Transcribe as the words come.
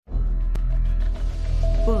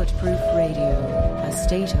Bulletproof Radio, a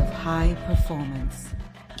state of high performance.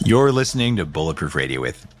 You're listening to Bulletproof Radio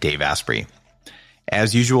with Dave Asprey.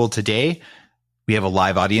 As usual today, we have a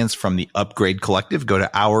live audience from the Upgrade Collective. Go to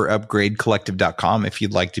ourupgradecollective.com if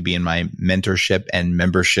you'd like to be in my mentorship and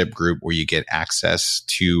membership group where you get access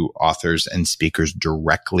to authors and speakers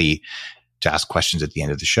directly to ask questions at the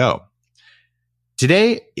end of the show.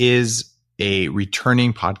 Today is a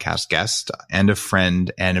returning podcast guest and a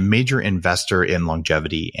friend and a major investor in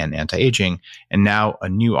longevity and anti-aging, and now a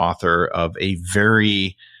new author of a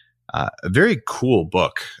very cool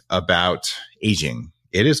book about aging.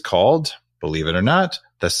 It is called, believe it or not,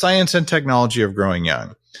 The Science and Technology of Growing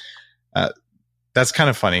Young. That's kind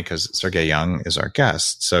of funny because Sergey Young is our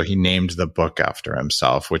guest. So he named the book after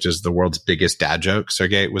himself, which is the world's biggest dad joke.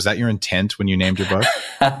 Sergey, was that your intent when you named your book?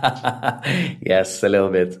 Yes, a little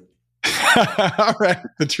bit. All right.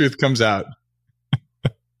 The truth comes out.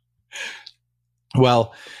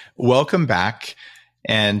 Well, welcome back.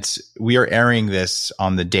 And we are airing this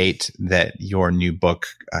on the date that your new book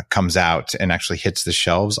comes out and actually hits the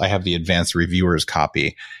shelves. I have the advanced reviewer's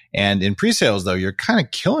copy. And in pre-sales, though, you're kind of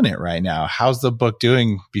killing it right now. How's the book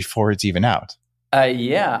doing before it's even out?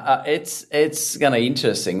 It's kind of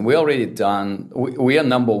interesting. We already done. We are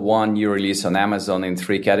number one new release on Amazon in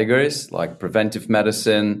 3 categories, like preventive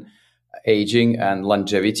medicine, aging, and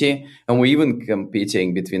longevity. And we're even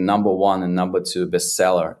competing between number 1 and number 2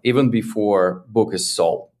 bestseller, even before book is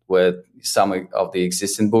sold with some of the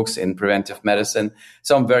existing books in preventive medicine.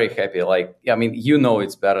 So I'm very happy.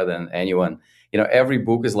 It's better than anyone. Every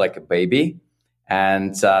book is like a baby.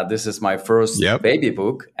 And this is my first baby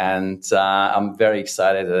book. And I'm very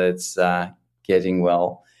excited that it's getting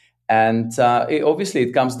well. And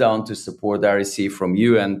it comes down to support that I receive from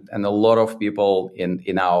you and a lot of people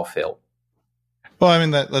in our field. Well,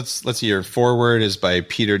 let's see. Your foreword is by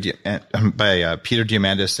Peter Diamandis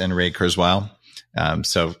and Ray Kurzweil.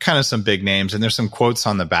 So kind of some big names, and there's some quotes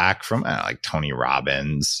on the back from like Tony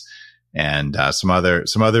Robbins and some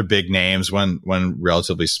other big names. One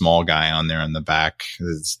relatively small guy on there on the back.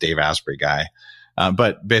 It's Dave Asprey guy.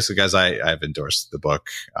 But basically, guys, I've endorsed the book,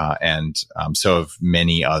 and so have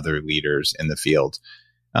many other leaders in the field,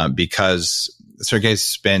 because Sergey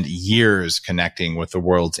spent years connecting with the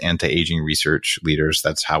world's anti-aging research leaders.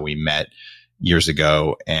 That's how we met years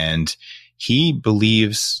ago. And he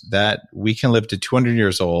believes that we can live to 200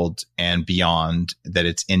 years old and beyond, that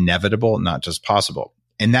it's inevitable, not just possible.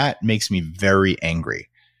 And that makes me very angry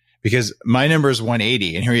because my number is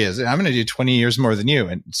 180 and here he is. I'm going to do 20 years more than you.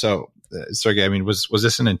 And so, Sergey, was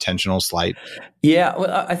this an intentional slight? Yeah,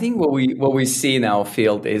 well, I think what we see in our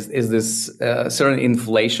field is this certain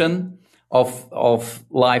inflation of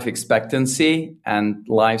life expectancy and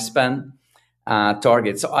lifespan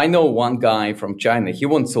targets. So I know one guy from China. He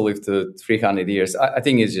wants to live to 300 years. I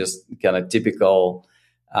think it's just kind of typical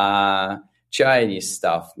Chinese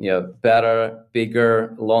stuff. Better,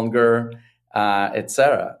 bigger, longer,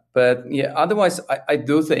 etc. But otherwise, I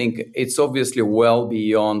do think it's obviously well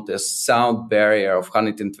beyond the sound barrier of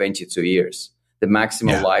 122 years, the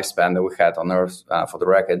maximum lifespan that we had on Earth, for the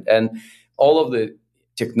record. And all of the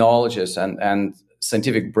technologies and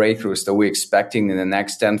scientific breakthroughs that we're expecting in the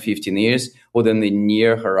next 10, 15 years within the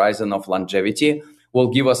near horizon of longevity will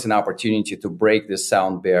give us an opportunity to break this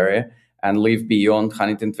sound barrier and live beyond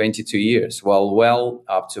 122 years, well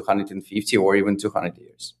up to 150 or even 200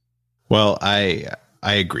 years. Well, I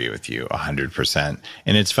agree with you 100%.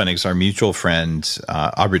 And it's funny because our mutual friend,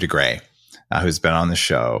 Aubrey de Grey, who's been on the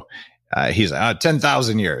show, he's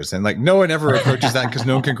 10,000 years. And no one ever approaches that because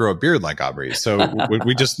no one can grow a beard like Aubrey. So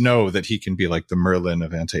we just know that he can be like the Merlin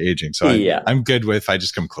of anti-aging. So I'm good with if I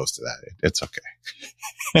just come close to that. It's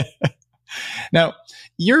okay. Now,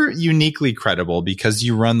 you're uniquely credible because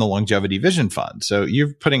you run the Longevity Vision Fund. So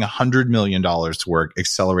you're putting $100 million to work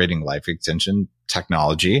accelerating life extension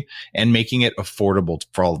technology and making it affordable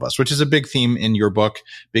for all of us, which is a big theme in your book,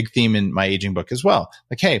 big theme in my aging book as well.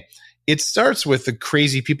 Hey, it starts with the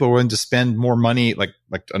crazy people willing to spend more money, like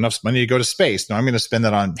enough money to go to space. No, I'm going to spend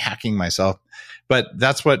that on hacking myself. But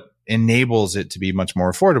that's what enables it to be much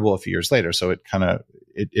more affordable a few years later. So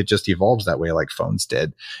it just evolves that way like phones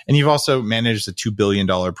did. And you've also managed a $2 billion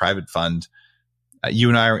private fund. You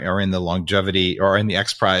and I are in the longevity or in the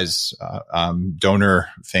X Prize donor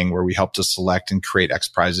thing where we help to select and create X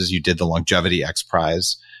Prizes. You did the Longevity X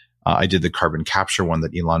Prize. I did the carbon capture one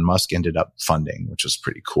that Elon Musk ended up funding, which was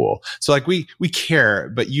pretty cool. So we care,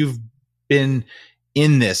 but you've been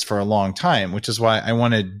in this for a long time, which is why I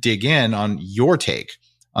want to dig in on your take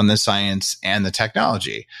on the science and the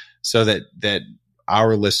technology so that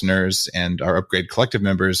our listeners and our Upgrade Collective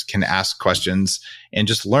members can ask questions and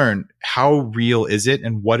just learn how real is it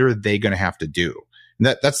and what are they going to have to do.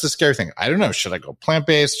 And that's the scary thing. I don't know. Should I go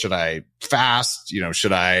plant-based? Should I fast?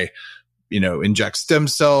 Should I, inject stem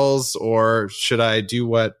cells, or should I do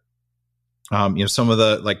what, some of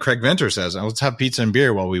the, like Craig Venter says, let's have pizza and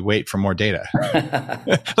beer while we wait for more data.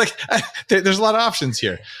 There's a lot of options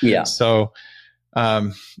here. Yeah. So,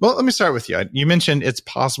 well, let me start with you. You mentioned it's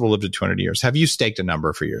possible to live to 200 years. Have you staked a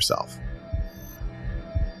number for yourself?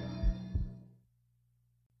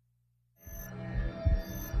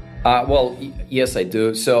 Well, yes, I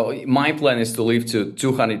do. So my plan is to live to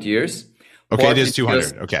 200 years. Okay, it is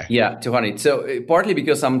 200. Okay. Yeah, 200. So partly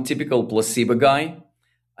because I'm a typical placebo guy.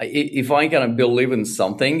 If I kind of believe in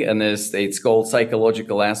something, and it's called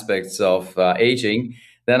psychological aspects of aging,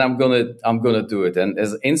 then I'm gonna do it. And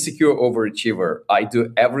as an insecure overachiever, I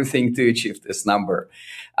do everything to achieve this number.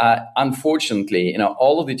 Unfortunately,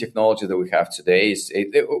 all of the technology that we have today is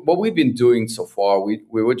what we've been doing so far. We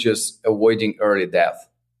were just avoiding early death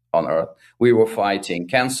on Earth. We were fighting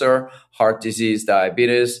cancer, heart disease,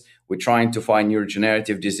 diabetes. We're trying to find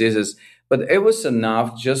neurodegenerative diseases. But it was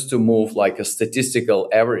enough just to move like a statistical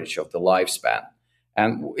average of the lifespan.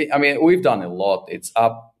 And we've done a lot. It's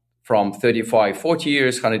up from 35, 40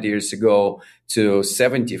 years, 100 years ago to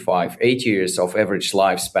 75, 80 years of average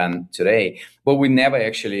lifespan today. But we never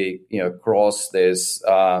actually, crossed this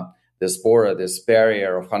border, this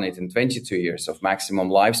barrier of 122 years of maximum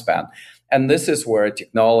lifespan. And this is where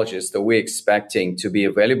technologies that we're expecting to be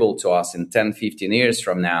available to us in 10, 15 years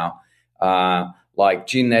from now, like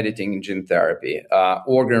gene editing and gene therapy,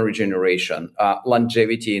 organ regeneration,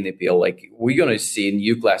 longevity in the pill. Like we're going to see a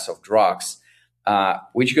new class of drugs,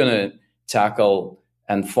 which are going to tackle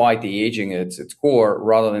and fight the aging at its core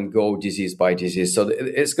rather than go disease by disease. So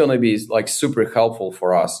it's going to be like super helpful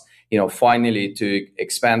for us, finally to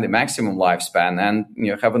expand the maximum lifespan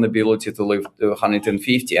and, have an ability to live to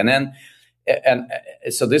 150. And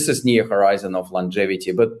so this is near horizon of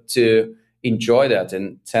longevity, but to enjoy that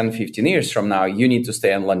in 10, 15 years from now, you need to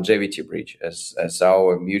stay on longevity bridge, as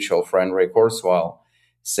our mutual friend Ray Kurzweil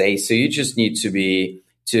says. So you just need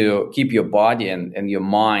to keep your body and your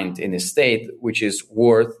mind in a state which is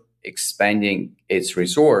worth expanding its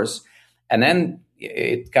resource. And then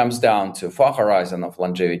it comes down to far horizon of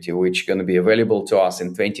longevity, which is going to be available to us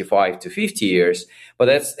in 25 to 50 years. But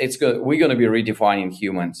we're going to be redefining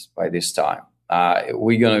humans by this time.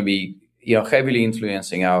 We're going to be heavily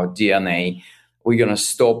influencing our DNA. We're going to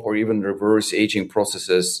stop or even reverse aging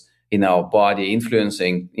processes in our body,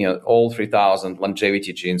 influencing all 3,000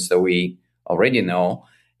 longevity genes that we already know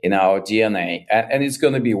in our DNA. And it's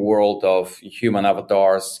going to be a world of human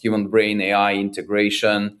avatars, human brain AI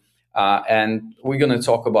integration. And we're going to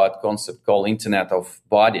talk about a concept called Internet of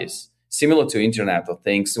Bodies, similar to Internet of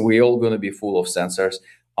Things. We're all going to be full of sensors.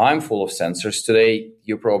 I'm full of sensors today.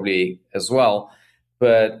 You probably as well.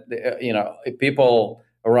 But, people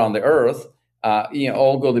around the earth,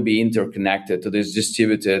 all going to be interconnected to this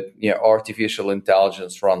distributed, artificial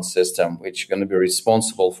intelligence run system, which is going to be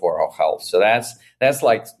responsible for our health. So that's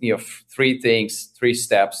like, three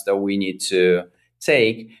steps that we need to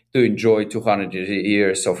take to enjoy 200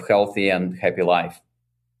 years of healthy and happy life.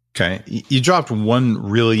 Okay. You dropped one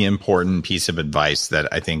really important piece of advice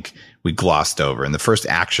that I think we glossed over. And the first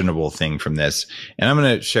actionable thing from this, and I'm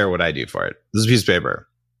going to share what I do for it. This is a piece of paper.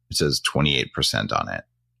 It says 28% on it.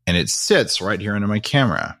 And it sits right here under my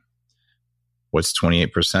camera. What's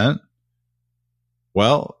 28%?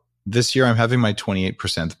 Well, this year I'm having my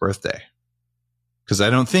 28% birthday. Because I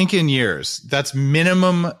don't think in years. That's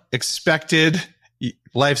minimum expected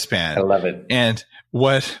lifespan. I love it. And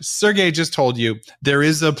what Sergey just told you, there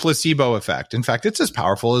is a placebo effect. In fact, it's as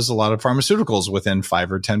powerful as a lot of pharmaceuticals within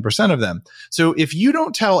 5 or 10% of them. So if you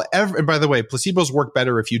don't tell and by the way, placebos work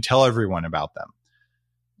better if you tell everyone about them.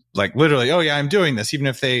 Like literally, oh yeah, I'm doing this. Even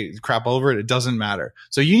if they crap over it, it doesn't matter.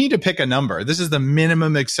 So you need to pick a number. This is the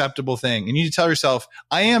minimum acceptable thing. And you need to tell yourself,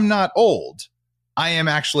 I am not old. I am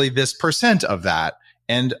actually this percent of that.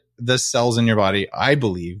 And the cells in your body, I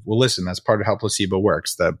believe, will listen. That's part of how placebo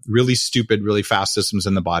works. The really stupid, really fast systems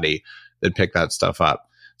in the body that pick that stuff up.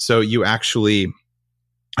 So you actually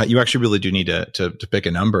really do need to pick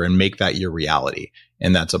a number and make that your reality.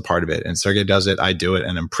 And that's a part of it. And Sergey does it. I do it.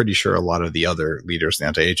 And I'm pretty sure a lot of the other leaders in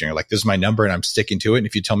anti-aging are like, this is my number and I'm sticking to it. And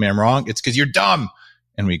if you tell me I'm wrong, it's because you're dumb.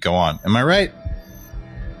 And we go on. Am I right?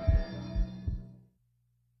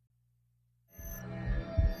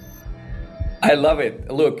 I love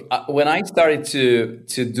it. Look, when I started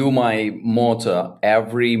to do my motto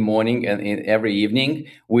every morning and every evening,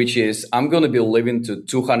 which is I'm going to be living to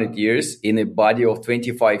 200 years in a body of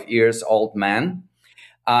 25 years old man,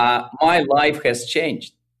 my life has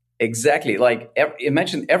changed. Exactly. Like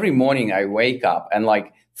imagine every morning I wake up and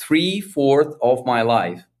like 3/4 of my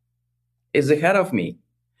life is ahead of me.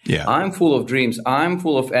 Yeah. I'm full of dreams. I'm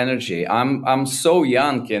full of energy. I'm so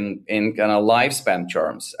young in kind of lifespan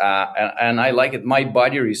terms, and I like it. My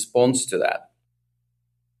body responds to that.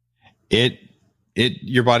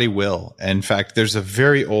 Your body will. In fact, there's a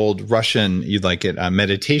very old Russian, you'd like it,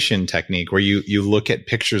 meditation technique where you look at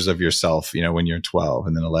pictures of yourself, when you're 12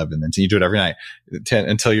 and then 11, and you do it every night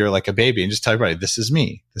until you're like a baby and just tell everybody, this is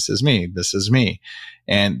me, this is me, this is me.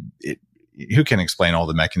 And who can explain all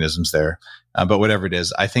the mechanisms there? But whatever it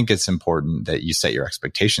is, I think it's important that you set your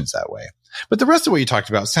expectations that way. But the rest of what you talked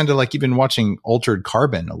about sounded like you've been watching Altered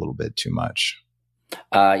Carbon a little bit too much.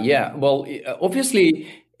 Yeah. Well, obviously,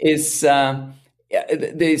 it's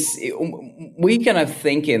we kind of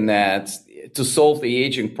thinking that to solve the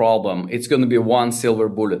aging problem, it's going to be one silver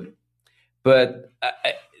bullet. But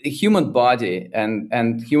the human body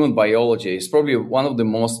and human biology is probably one of the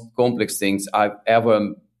most complex things I've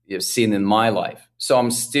ever seen in my life. So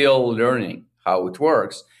I'm still learning how it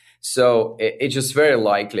works. So it's just very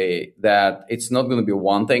likely that it's not going to be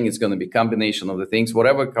one thing. It's going to be a combination of the things,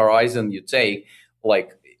 whatever horizon you take,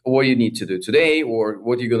 like what you need to do today or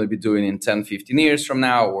what you're going to be doing in 10, 15 years from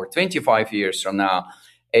now or 25 years from now.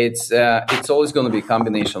 It's always going to be a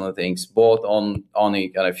combination of things, both on a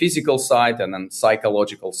kind of physical side and then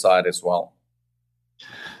psychological side as well.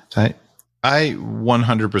 I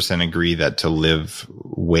 100% agree that to live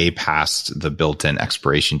way past the built-in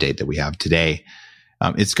expiration date that we have today,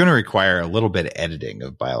 it's going to require a little bit of editing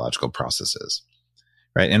of biological processes,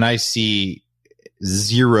 right? And I see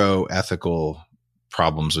zero ethical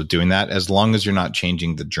problems with doing that as long as you're not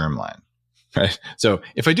changing the germline, right? So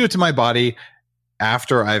if I do it to my body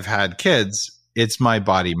after I've had kids, it's my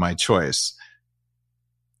body, my choice.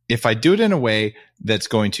 If I do it in a way that's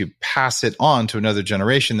going to pass it on to another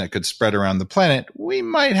generation that could spread around the planet, we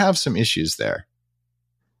might have some issues there.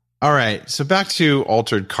 All right. So back to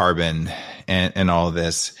Altered Carbon and all of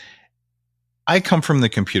this. I come from the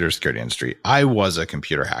computer security industry. I was a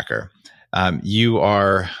computer hacker. You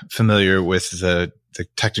are familiar with the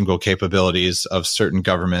technical capabilities of certain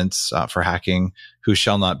governments for hacking who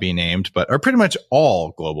shall not be named, but are pretty much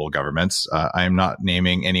all global governments. I am not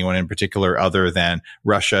naming anyone in particular other than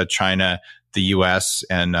Russia, China, the US,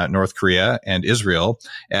 and North Korea and Israel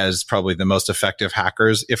as probably the most effective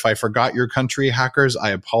hackers. If I forgot your country hackers,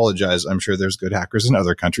 I apologize. I'm sure there's good hackers in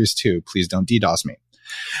other countries too. Please don't DDoS me.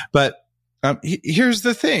 But here's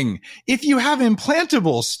the thing. If you have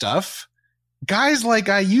implantable stuff, guys like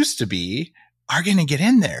I used to be are going to get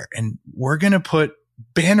in there, and we're going to put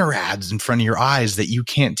banner ads in front of your eyes that you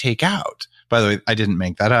can't take out. By the way, I didn't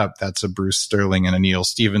make that up. That's a Bruce Sterling and a Neil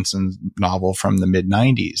Stephenson novel from the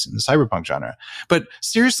mid-90s in the cyberpunk genre. But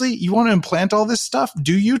seriously, you want to implant all this stuff?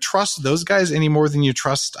 Do you trust those guys any more than you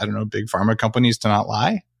trust, I don't know, big pharma companies to not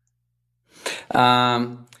lie?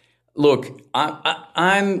 Look,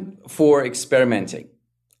 I'm for experimenting.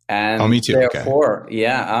 And me too. Therefore, okay.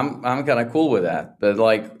 Yeah, I'm kind of cool with that. But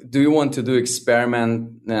like, do you want to do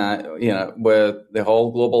experiment, with the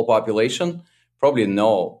whole global population? Probably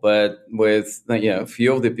no. But with a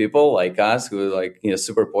few of the people like us who are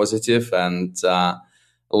super positive and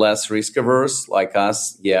less risk averse like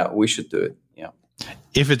us, yeah, we should do it. Yeah.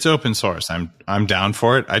 If it's open source, I'm down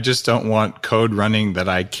for it. I just don't want code running that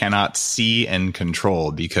I cannot see and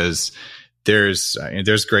control, because there's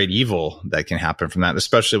great evil that can happen from that,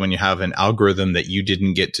 especially when you have an algorithm that you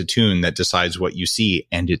didn't get to tune that decides what you see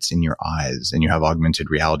and it's in your eyes and you have augmented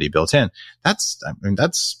reality built in.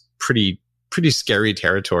 That's pretty scary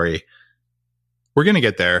territory. We're going to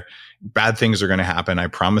get there. Bad things are going to happen, I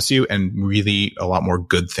promise you. And really a lot more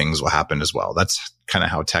good things will happen as well. That's kind of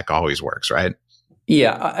how tech always works, right?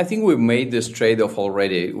 Yeah, I think we've made this trade-off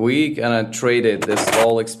already. We kind of traded this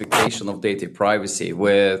whole expectation of data privacy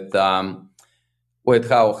with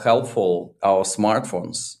how helpful our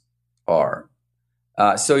smartphones are.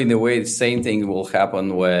 So in a way, the same thing will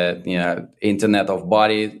happen with Internet of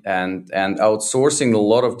Body and outsourcing a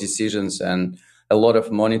lot of decisions and a lot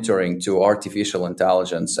of monitoring to artificial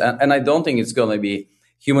intelligence. And I don't think it's going to be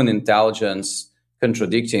human intelligence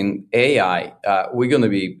contradicting AI. We're going to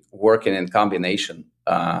be working in combination,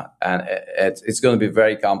 and it's going to be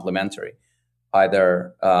very complementary,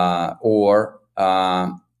 either or.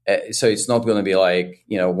 So it's not going to be like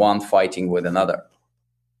one fighting with another.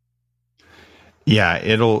 Yeah,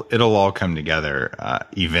 it'll all come together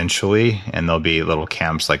eventually, and there'll be little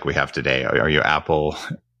camps like we have today. Are you Apple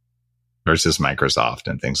versus Microsoft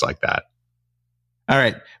and things like that? All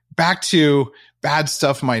right, back to bad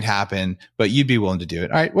stuff might happen, but you'd be willing to do it.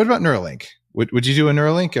 All right, what about Neuralink? Would you do a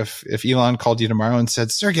Neuralink if Elon called you tomorrow and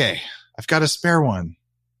said, Sergey, I've got a spare one?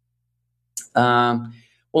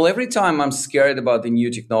 Well, every time I'm scared about the new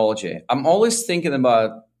technology, I'm always thinking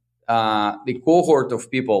about the cohort of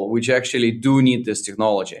people which actually do need this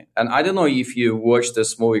technology. And I don't know if you watched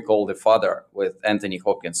this movie called The Father with Anthony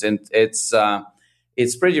Hopkins, and it's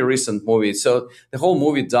pretty recent movie. So the whole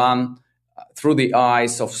movie done through the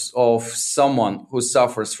eyes of someone who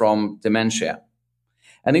suffers from dementia.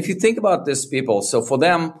 And if you think about these people, so for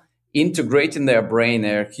them, integrating their brain,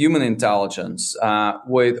 their human intelligence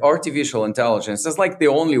with artificial intelligence is like the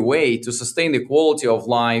only way to sustain the quality of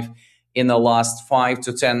life in the last 5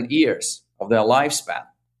 to 10 years of their lifespan.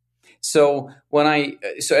 So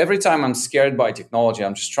every time I'm scared by technology,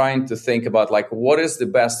 I'm just trying to think about like, what is the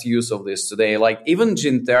best use of this today? Like even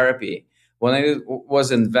gene therapy, when it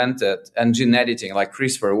was invented, and gene editing like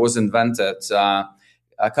CRISPR was invented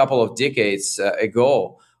a couple of decades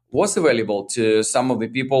ago, was available to some of the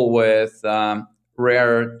people with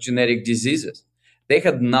rare genetic diseases. They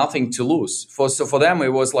had nothing to lose. So for them,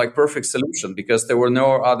 it was like perfect solution because there were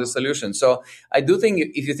no other solutions. So I do think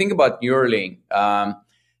if you think about Neuralink,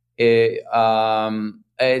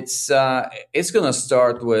 it's going to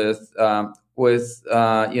start with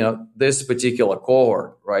this particular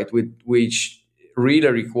cohort, right, which really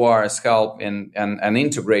requires help and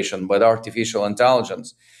integration with artificial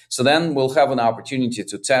intelligence. So then we'll have an opportunity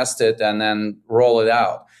to test it and then roll it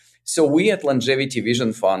out. So we at Longevity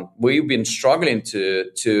Vision Fund, we've been struggling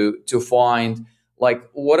to find like,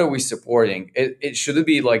 what are we supporting? Should it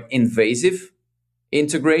be like invasive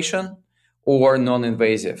integration or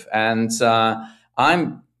non-invasive? And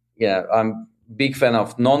I'm big fan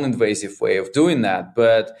of non-invasive way of doing that.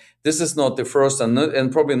 But this is not the first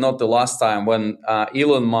and probably not the last time when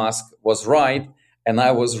Elon Musk was right and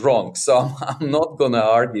I was wrong. So I'm not going to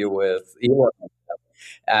argue with Elon.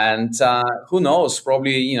 And who knows,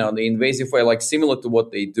 probably, the invasive way, like similar to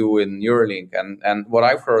what they do in Neuralink. And what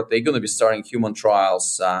I've heard, they're going to be starting human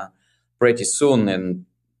trials pretty soon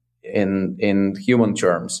in human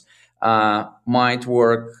terms. Might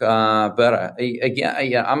work better.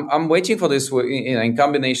 Again, I'm waiting for this in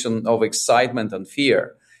combination of excitement and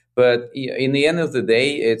fear. But in the end of the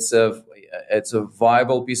day, it's a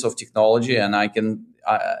viable piece of technology, and I can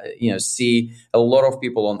see a lot of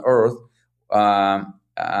people on Earth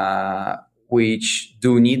which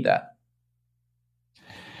do need that.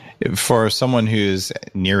 For someone who's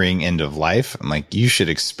nearing end of life, I'm like, you should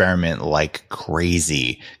experiment like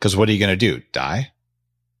crazy. Because what are you going to do? Die?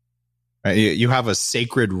 Right? You have a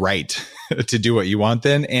sacred right to do what you want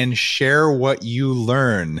then and share what you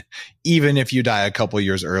learn, even if you die a couple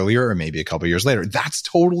years earlier or maybe a couple years later. That's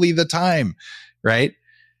totally the time, right?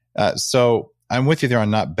 So I'm with you there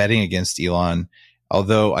on not betting against Elon,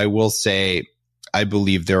 although I will say I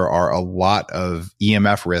believe there are a lot of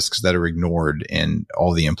EMF risks that are ignored in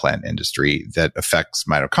all the implant industry that affects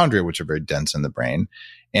mitochondria, which are very dense in the brain.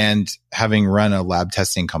 And having run a lab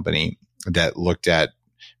testing company that looked at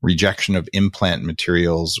rejection of implant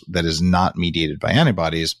materials that is not mediated by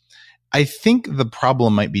antibodies, I think the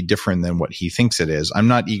problem might be different than what he thinks it is. I'm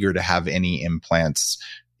not eager to have any implants,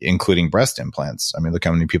 including breast implants. I mean, look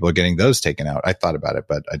how many people are getting those taken out. I thought about it,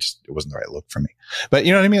 but it wasn't the right look for me. But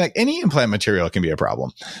you know what I mean? Like any implant material can be a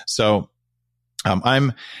problem. So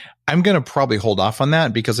I'm going to probably hold off on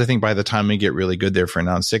that because I think by the time we get really good there for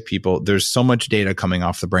non-sick people, there's so much data coming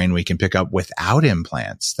off the brain we can pick up without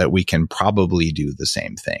implants that we can probably do the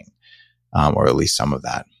same thing, or at least some of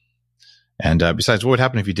that. And besides, what would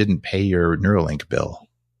happen if you didn't pay your Neuralink bill?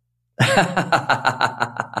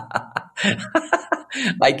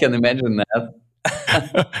 I can imagine that.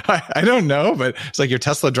 I don't know, but it's like your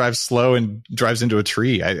Tesla drives slow and drives into a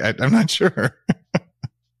tree. I'm not sure.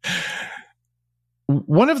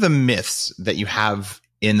 One of the myths that you have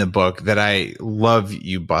in the book that I love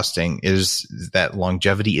you busting is that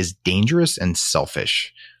longevity is dangerous and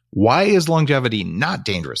selfish. Why is longevity not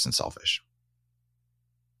dangerous and selfish?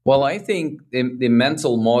 Well, I think the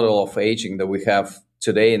mental model of aging that we have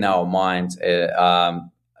today in our minds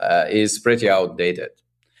is pretty outdated.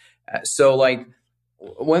 So like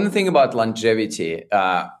when we think about longevity,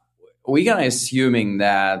 we're going to assuming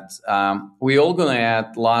that we all going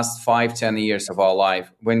to last 5-10 years of our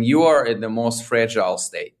life when you are in the most fragile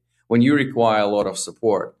state, when you require a lot of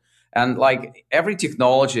support. And like every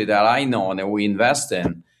technology that I know and that we invest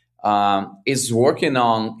in is working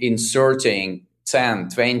on inserting 10,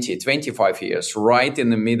 20, 25 years right in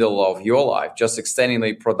the middle of your life, just extending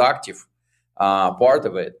the productive part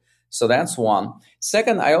of it. So that's one.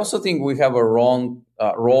 Second, I also think we have a wrong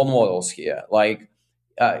role models here. Like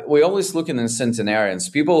we're always looking at centenarians,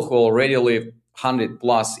 people who already live 100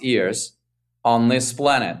 plus years, on this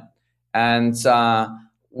planet, and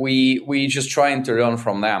we just trying to learn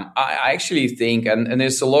from them. I actually think, and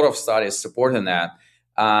there's a lot of studies supporting that,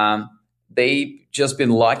 they just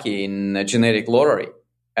been lucky in a genetic lottery.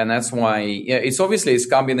 And that's why it's obviously it's a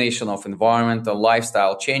combination of environment and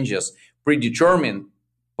lifestyle changes predetermined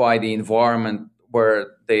by the environment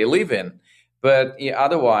where they live in. But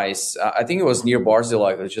otherwise, I think it was near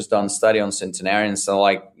Barzilai that just done a study on centenarians,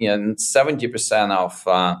 and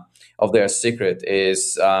 70% of their secret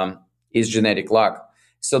is genetic luck.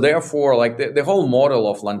 So therefore, like the whole model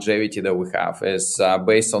of longevity that we have is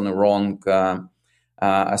based on the wrong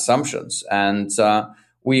assumptions, and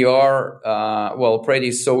we are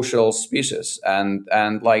pretty social species,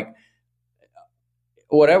 and like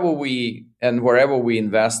wherever we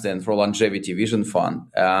invest in for longevity vision fund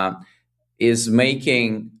is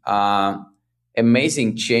making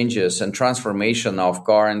amazing changes and transformation of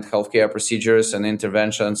current healthcare procedures and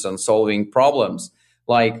interventions and solving problems,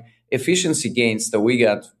 like efficiency gains that we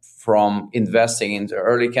get from investing into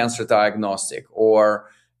early cancer diagnostic or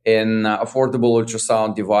in affordable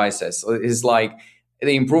ultrasound devices. Is like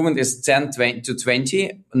the improvement is 10 to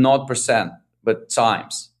 20, not percent, but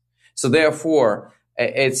times. So therefore,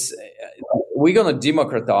 we're going to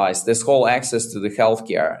democratize this whole access to the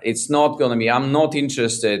healthcare. It's not going to be, I'm not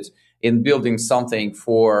interested in building something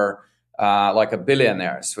for like a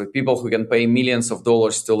billionaires, with people who can pay millions of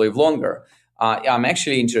dollars to live longer. I'm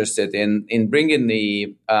actually interested in bringing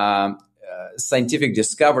the scientific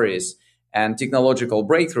discoveries and technological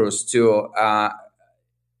breakthroughs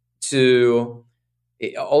to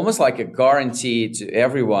almost like a guarantee to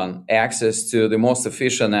everyone access to the most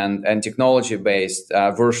efficient and technology-based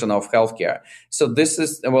version of healthcare. So this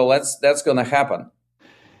is, that's going to happen.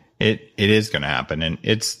 It is going to happen. And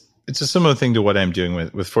it's a similar thing to what I'm doing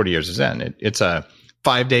with 40 Years of Zen. It's a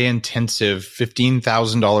 5-day intensive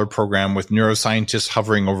 $15,000 program with neuroscientists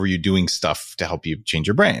hovering over you doing stuff to help you change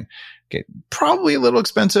your brain. Okay, probably a little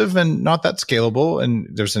expensive and not that scalable. And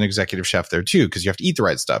there's an executive chef there too, because you have to eat the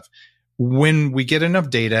right stuff. When we get enough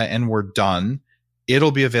data and we're done,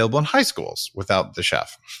 it'll be available in high schools without the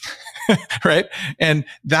chef, right? And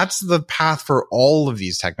that's the path for all of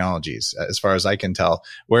these technologies, as far as I can tell,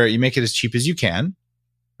 where you make it as cheap as you can,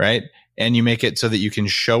 right? And you make it so that you can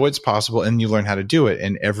show it's possible and you learn how to do it.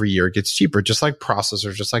 And every year it gets cheaper, just like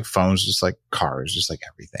processors, just like phones, just like cars, just like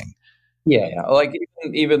everything. Yeah. Like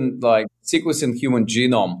even like sequencing human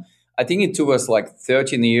genome, I think it took us like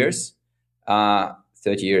 13 years, 30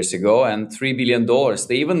 years ago, and $3 billion.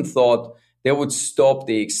 They even thought they would stop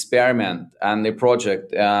the experiment and the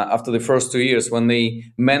project after the first 2 years when they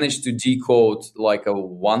managed to decode like a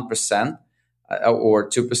 1% or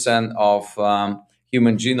 2% of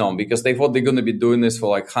human genome, because they thought they're going to be doing this for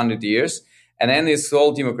like 100 years. And then this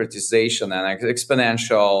whole democratization and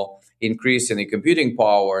exponential increase in the computing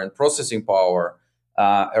power and processing power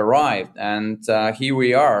arrived. And here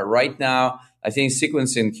we are right now. I think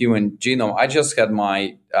sequencing human genome, I just had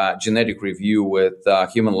my genetic review with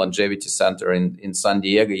Human Longevity Center in San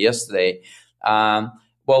Diego yesterday.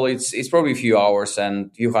 It's probably a few hours and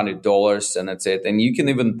a few $100, and that's it. And you can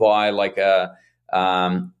even buy like a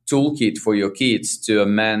toolkit for your kids to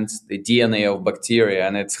amend the DNA of bacteria,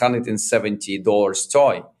 and it's $170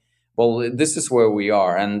 toy. Well, this is where we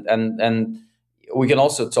are. And we can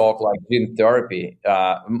also talk like gene therapy.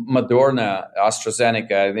 Moderna,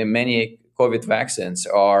 AstraZeneca, many COVID vaccines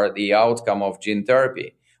are the outcome of gene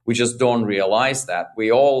therapy. We just don't realize that.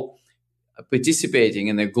 We all are participating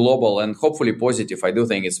in a global and hopefully positive, I do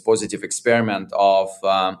think it's positive experiment of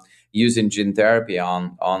using gene therapy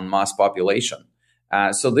on mass population.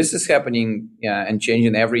 So this is happening and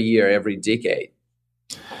changing every year, every decade.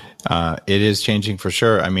 It is changing for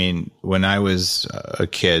sure. I mean, when I was a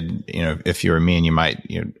kid, if you were me, and you might,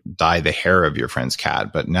 dye the hair of your friend's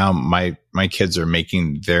cat. But now my kids are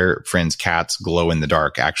making their friends' cats glow in the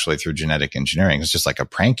dark, actually through genetic engineering. It's just like a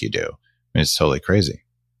prank you do. I mean, it's totally crazy.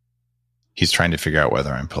 He's trying to figure out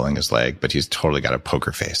whether I'm pulling his leg, but he's totally got a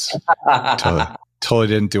poker face. Totally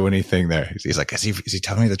didn't do anything there. He's like, is he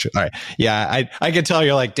telling me the truth? All right. Yeah. I could tell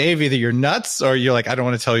you're like, Dave, either you're nuts or you're like, I don't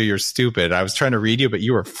want to tell you you're stupid. I was trying to read you, but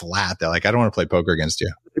you were flat. They're like, I don't want to play poker against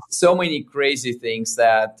you. So many crazy things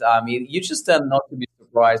that, you just tend not to be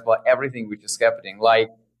surprised by everything which is happening.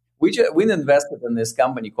 Like we invested in this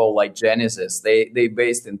company called like Genesis. They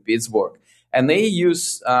based in Pittsburgh, and they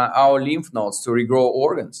use our lymph nodes to regrow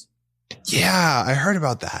organs. Yeah. I heard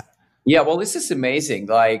about that. Yeah. Well, this is amazing.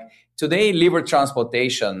 Like, today, liver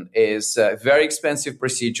transplantation is a very expensive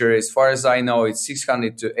procedure. As far as I know, it's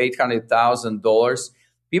 $600,000 to $800,000.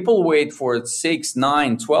 People wait for 6,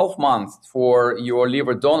 9, 12 months for your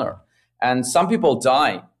liver donor. And some people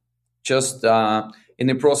die just in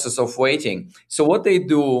the process of waiting. So what they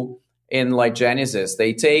do in ligenesis,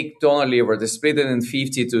 they take donor liver, they split it in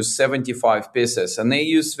 50 to 75 pieces, and they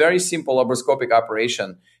use very simple laparoscopic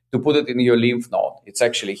operation to put it in your lymph node. It's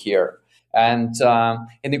actually here. And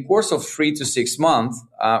in the course of 3 to 6 months,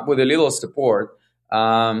 with a little support,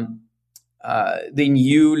 the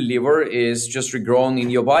new liver is just regrown in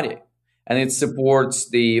your body. And it supports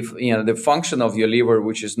the function of your liver,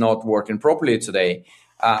 which is not working properly today.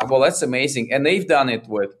 Well, that's amazing. And they've done it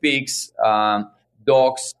with pigs,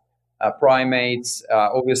 dogs, primates,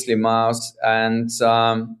 obviously mouse, and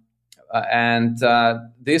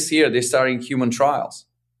this year they're starting human trials.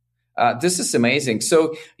 This is amazing.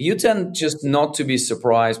 So you tend just not to be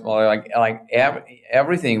surprised by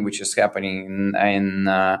everything which is happening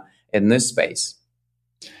in this space.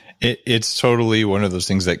 It's totally one of those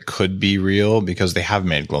things that could be real, because they have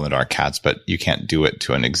made glow-in-the-dark cats, but you can't do it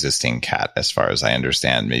to an existing cat, as far as I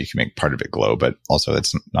understand. Maybe you can make part of it glow, but also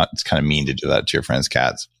it's kind of mean to do that to your friend's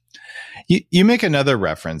cats. You make another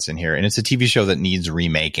reference in here, and it's a TV show that needs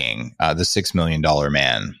remaking, The $6 Million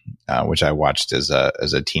Man, which I watched as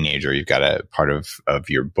a teenager. You've got a part of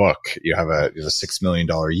your book. You have a $6 million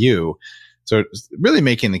you. So it's really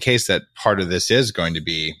making the case that part of this is going to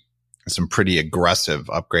be some pretty aggressive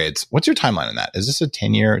upgrades. What's your timeline on that? Is this a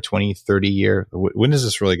 10-year, 20, 30-year? When is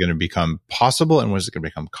this really going to become possible, and when is it going to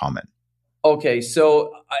become common? Okay,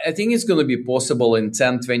 so I think it's going to be possible in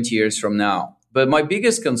 10, 20 years from now. But my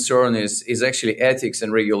biggest concern is actually ethics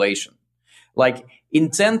and regulation. Like in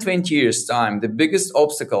 10, 20 years' time, the biggest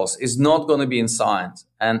obstacles is not going to be in science,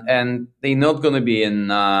 and they're not going to be in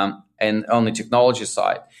on the technology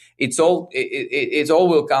side. It all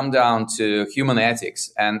will come down to human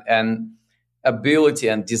ethics and ability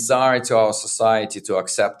and desire to our society to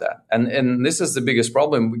accept that. And this is the biggest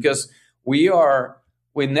problem, because we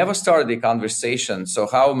never started the conversation. So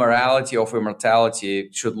how morality of immortality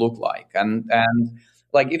should look like. And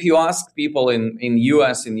like if you ask people in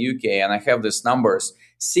US, in UK, and I have these numbers,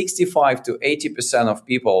 65 to 80% of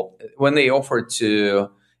people, when they offer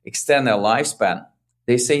to extend their lifespan,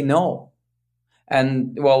 they say no.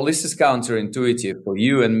 And well, this is counterintuitive for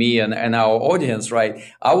you and me and our audience, right?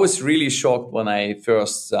 I was really shocked when I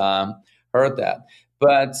first heard that.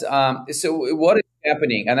 But so what is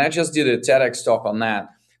happening? And I just did a TEDx talk on that.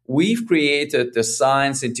 We've created the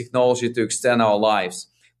science and technology to extend our lives,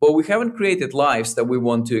 but we haven't created lives that we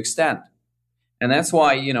want to extend. And that's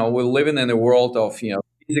why, we're living in a world of,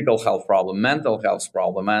 physical health problem, mental health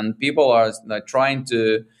problem, and people are trying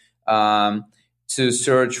to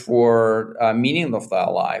search for meaning of their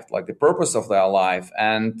life, like the purpose of their life.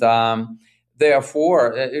 And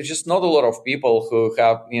therefore, it's just not a lot of people who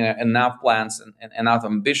have enough plans and enough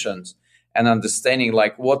ambitions and understanding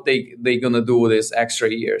like what they're going to do with these extra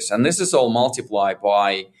years. And this is all multiplied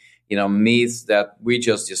by myths that we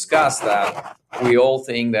just discussed, that we all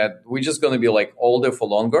think that we're just going to be like older for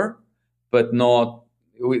longer, but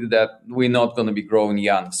that we're not going to be growing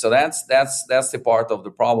young. So that's the part of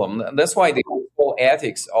the problem. And that's why the whole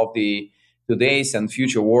ethics of the today's and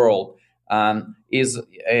future world is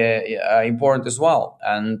important as well.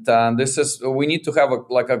 And we need to have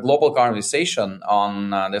a global conversation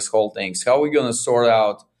on this whole things. How are we going to sort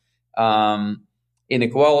out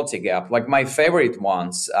inequality gap? Like my favorite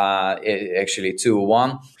ones, actually two.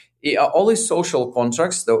 One, all these social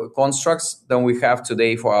constructs that we have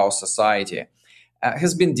today for our society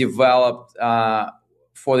has been developed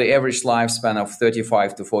for the average lifespan of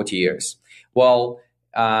 35 to 40 years. Well,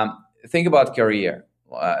 think about career.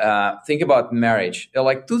 Think about marriage.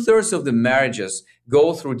 Like 2/3 of the marriages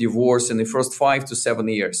go through divorce in the first 5 to 7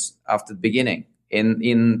 years after the beginning in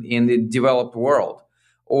the developed world.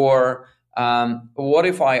 Or what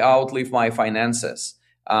if I outlive my finances?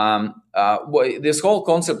 This whole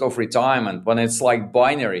concept of retirement, when it's like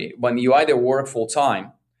binary, when you either work full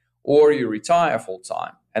time or you retire full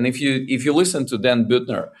time. And if you listen to Dan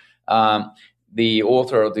Buettner, the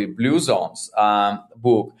author of the Blue Zones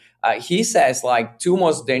book, he says like two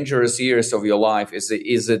most dangerous years of your life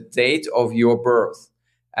is a date of your birth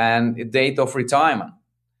and a date of retirement.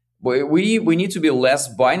 We need to be less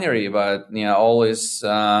binary about all these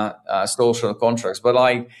social contracts. But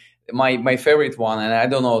like my favorite one, and I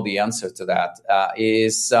don't know the answer to that,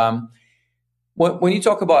 is when you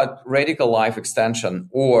talk about radical life extension,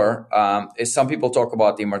 or some people talk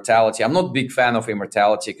about immortality. I'm not a big fan of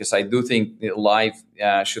immortality because I do think life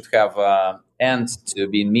should have end to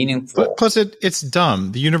be meaningful. Plus, it's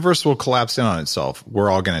dumb. The universe will collapse in on itself.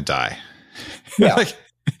 We're all going to die. Yeah,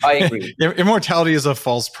 I agree. Immortality is a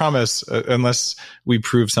false promise unless we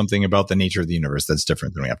prove something about the nature of the universe that's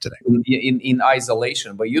different than we have today. In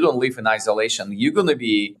isolation, but you don't live in isolation. You're going to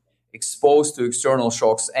be exposed to external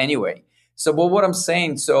shocks anyway. So, but what I'm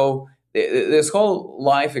saying, so this whole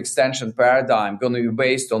life extension paradigm going to be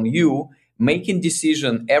based on you making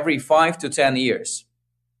decision every 5 to 10 years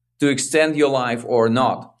to extend your life or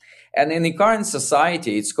not. And in the current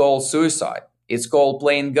society, it's called suicide. It's called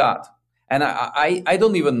playing God. And I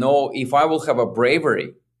don't even know if I will have a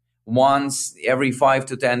bravery once every 5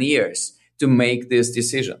 to 10 years to make this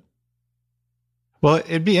decision. Well,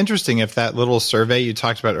 it'd be interesting if that little survey you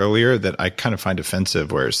talked about earlier that I kind of find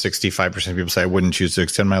offensive, where 65% of people say I wouldn't choose to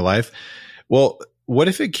extend my life. Well, what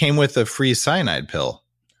if it came with a free cyanide pill?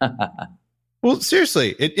 Well,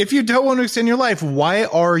 seriously, if you don't want to extend your life, why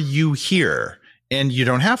are you here? And you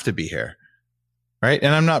don't have to be here, right?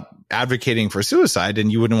 And I'm not advocating for suicide,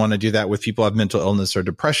 and you wouldn't want to do that with people who have mental illness or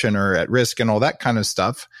depression or at risk and all that kind of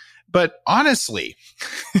stuff. But honestly,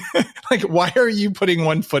 like, why are you putting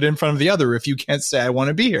one foot in front of the other if you can't say I want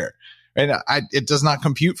to be here? And it does not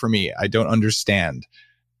compute for me. I don't understand.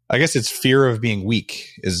 I guess it's fear of being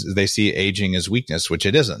weak. Is they see aging as weakness, which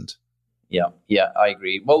it isn't. Yeah, I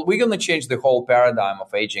agree. Well, we're going to change the whole paradigm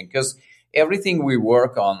of aging, because everything we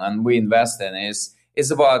work on and we invest in is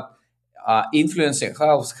about influencing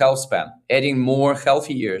health span, adding more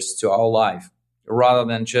healthy years to our life, rather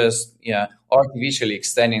than just artificially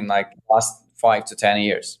extending like last 5 to 10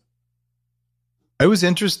 years. I was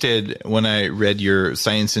interested when I read your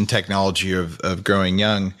science and technology of growing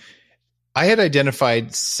young. I had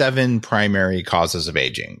identified 7 primary causes of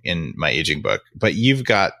aging in my aging book, but you've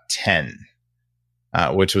got 10,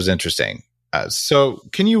 which was interesting. So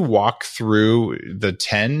can you walk through the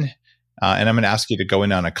 10? And I'm going to ask you to go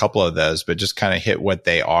in on a couple of those, but just kind of hit what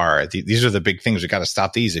they are. These are the big things. We got to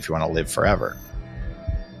stop these if you want to live forever.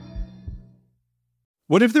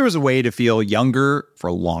 What if there was a way to feel younger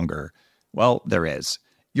for longer? Well, there is.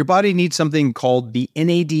 Your body needs something called the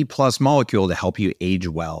NAD+ molecule to help you age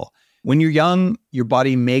well. When you're young, your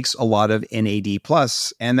body makes a lot of NAD+,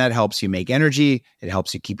 and that helps you make energy. It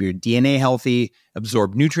helps you keep your DNA healthy,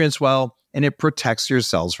 absorb nutrients well, and it protects your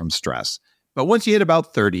cells from stress. But once you hit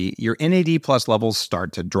about 30, your NAD+ levels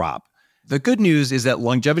start to drop. The good news is that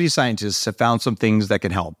longevity scientists have found some things that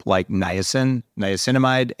can help, like niacin,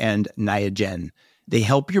 niacinamide, and Niagen. They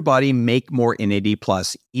help your body make more NAD+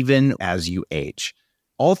 even as you age.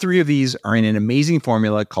 All 3 of these are in an amazing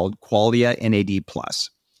formula called Qualia NAD+.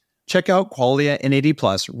 Check out Qualia NAD+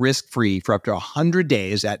 risk-free for up to 100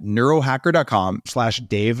 days at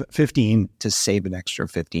neurohacker.com/Dave15 to save an extra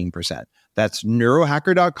 15%. That's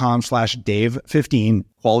neurohacker.com/Dave15,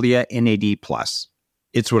 Qualia NAD+.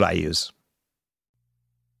 It's what I use.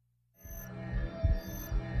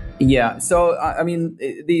 Yeah. So, I mean,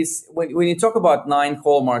 these when you talk about 9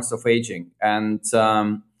 hallmarks of aging, and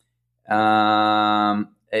well,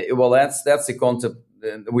 that's the concept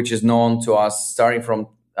which is known to us starting from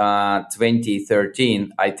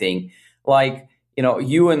 2013, I think. Like,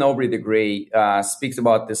 you and Aubrey de Grey speaks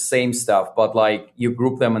about the same stuff, but like you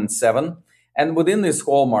group them in 7. And within this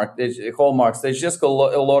hallmarks, there's just a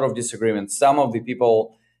lot of disagreements. Some of the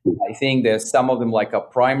people, I think there's some of them like are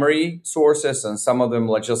primary sources, and some of them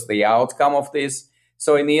like just the outcome of this.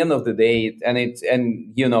 So in the end of the day, and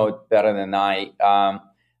you know it better than I,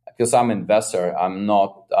 because I'm an investor, I'm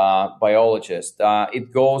not a biologist.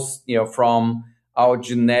 It goes, from our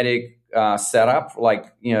genetic setup,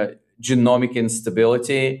 like, genomic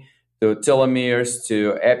instability, to telomeres,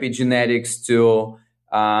 to epigenetics, to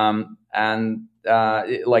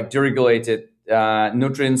like deregulated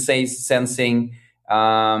nutrient sensing.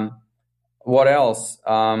 What else?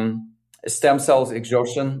 Stem cells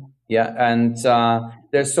exhaustion. Yeah. And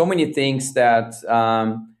there's so many things that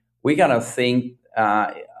we kind of think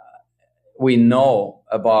we know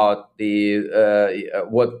about the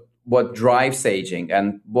what drives aging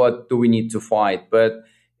and what do we need to fight. But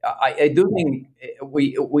I do think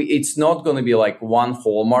we it's not going to be like one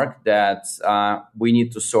hallmark that we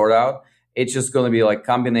need to sort out. It's just going to be like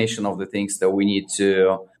combination of the things that we need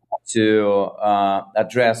to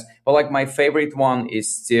address. But like my favorite one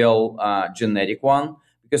is still genetic one,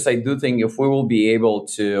 because I do think if we will be able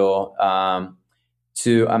to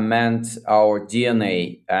amend our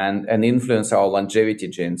DNA and influence our longevity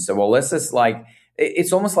genes. So, well, this is like,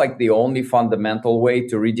 it's almost like the only fundamental way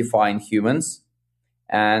to redefine humans.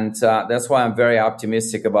 And that's why I'm very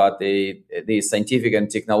optimistic about the scientific and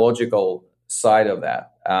technological side of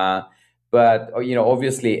that. But,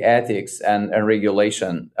 obviously ethics and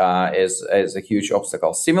regulation is a huge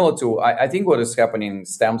obstacle. Similar to, I think, what is happening in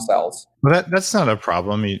stem cells. Well, that's not a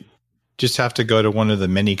problem. You just have to go to one of the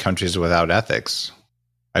many countries without ethics.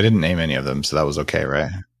 I didn't name any of them, so that was okay,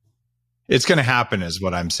 right? It's going to happen is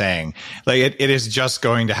what I'm saying. Like it is just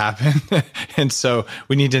going to happen. And so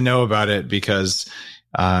we need to know about it because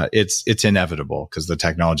it's inevitable because the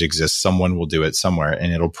technology exists. Someone will do it somewhere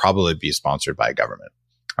and it'll probably be sponsored by a government.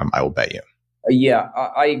 I will bet you. Yeah,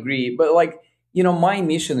 I agree. But my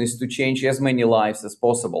mission is to change as many lives as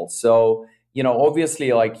possible. So,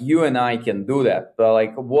 obviously you and I can do that.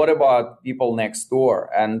 But what about people next door?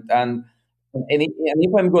 And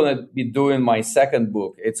if I'm going to be doing my second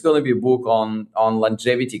book, it's going to be a book on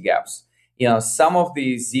longevity gaps. Some of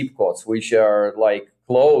the zip codes, which are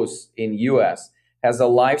close in US, has a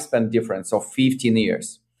lifespan difference of 15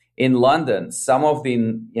 years. In London, some of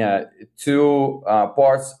the two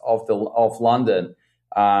parts of London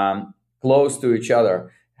close to each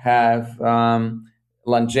other have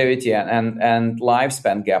longevity and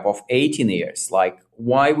lifespan gap of 18 years.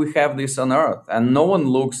 Why we have this on Earth? And no one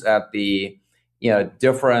looks at the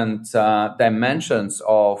different dimensions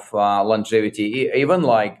of longevity, even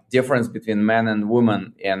difference between men and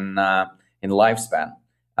women in lifespan.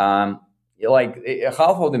 Half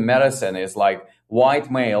of the medicine is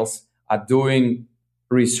white males are doing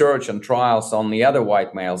research and trials on the other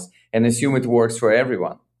white males and assume it works for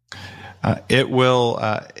everyone. It'll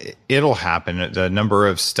happen. The number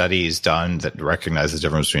of studies done that recognize the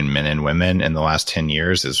difference between men and women in the last 10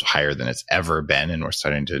 years is higher than it's ever been. And we're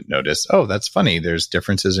starting to notice, oh, that's funny. There's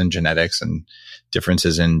differences in genetics and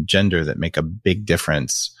differences in gender that make a big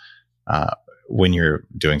difference when you're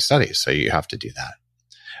doing studies. So you have to do that.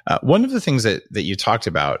 One of the things that you talked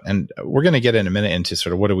about, and we're going to get in a minute into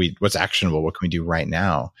sort of what's actionable, what can we do right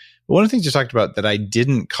now? But one of the things you talked about that I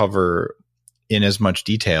didn't cover in as much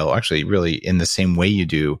detail, actually really in the same way you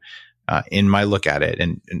do in my look at it.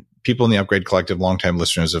 And people in the Upgrade Collective, longtime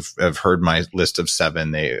listeners have heard my list of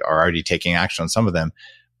 7. They are already taking action on some of them.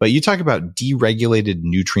 But you talk about deregulated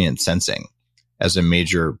nutrient sensing as a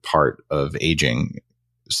major part of aging.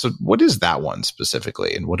 So what is that one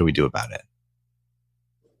specifically, and what do we do about it?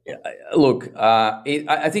 Look,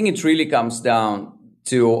 I think it really comes down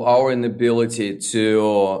to our inability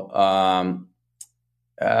to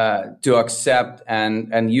accept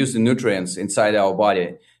and use the nutrients inside our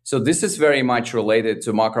body. So this is very much related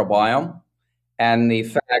to microbiome and the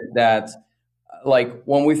fact that,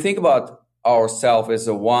 when we think about ourselves as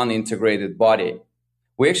a one integrated body,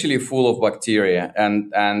 we're actually full of bacteria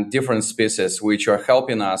and different species which are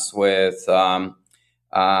helping us with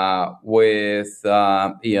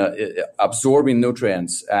absorbing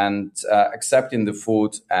nutrients and accepting the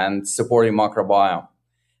food and supporting microbiome.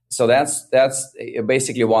 So that's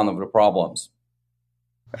basically one of the problems.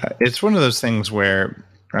 It's one of those things where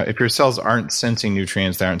if your cells aren't sensing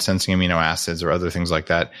nutrients, they aren't sensing amino acids or other things like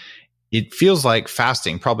that, it feels like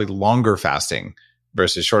fasting, probably longer fasting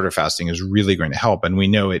versus shorter fasting, is really going to help. And we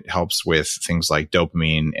know it helps with things like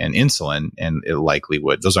dopamine and insulin, and it likely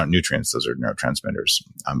would. Those aren't nutrients, those are neurotransmitters,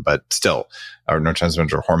 but still, or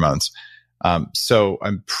neurotransmitters or hormones. So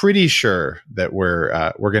I'm pretty sure that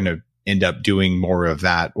we're going to end up doing more of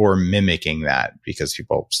that or mimicking that because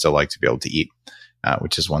people still like to be able to eat,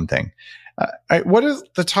 which is one thing. What are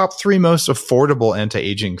the top 3 most affordable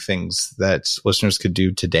anti-aging things that listeners could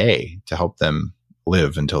do today to help them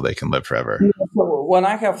live until they can live forever? When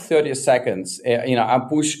I have 30 seconds, I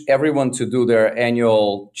push everyone to do their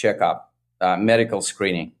annual checkup, medical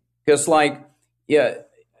screening. Because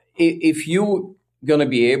if you going to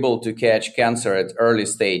be able to catch cancer at early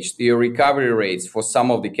stage, the recovery rates for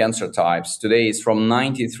some of the cancer types today is from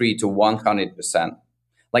 93 to 100%.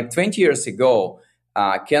 20 years ago,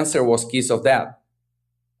 cancer was kiss of death.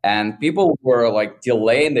 And people were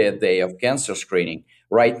delaying their day of cancer screening.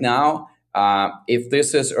 Right now, if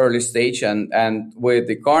this is early stage and with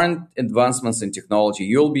the current advancements in technology,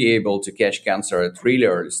 you'll be able to catch cancer at really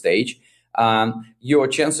early stage. Your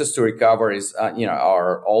chances to recover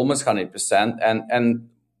are almost 100%. And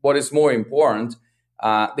what is more important,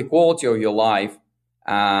 the quality of your life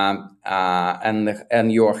and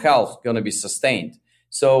your health going to be sustained.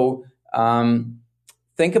 So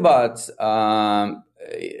think about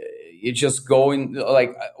you just going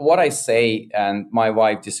what I say, and my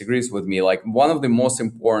wife disagrees with me. One of the most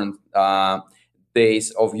important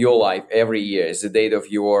days of your life every year is the date of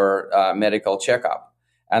your medical checkup.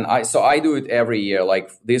 And I do it every year.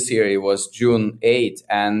 This year it was June 8th.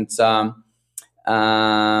 And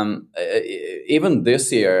even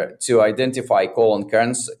this year, to identify colon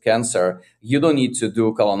cancer, you don't need to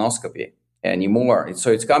do colonoscopy anymore. So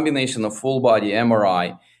it's a combination of full body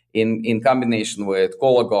MRI in combination with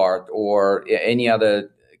Cologuard or any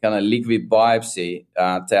other kind of liquid biopsy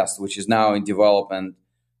test, which is now in development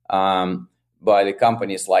by the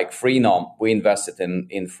companies like Freenome. We invested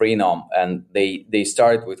in Freenome, and they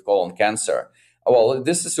started with colon cancer. Well,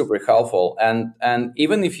 this is super helpful. And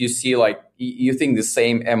even if you see, like, you think the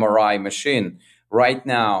same MRI machine, right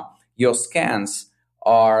now, your scans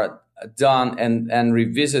are done and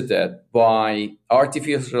revisited by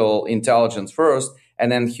artificial intelligence first,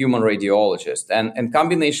 and then human radiologist. And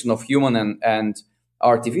combination of human and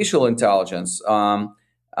artificial intelligence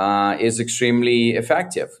is extremely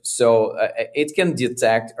effective. So it can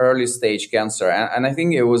detect early stage cancer. And I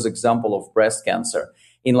think it was example of breast cancer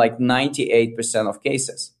in like 98% of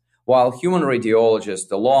cases. While human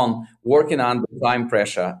radiologists alone, working under time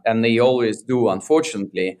pressure, and they always do,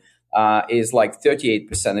 unfortunately, is like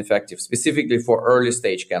 38% effective, specifically for early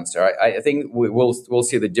stage cancer. I think we'll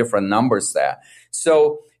see the different numbers there.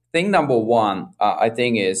 So thing number one, I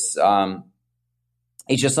think is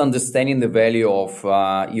it's just understanding the value of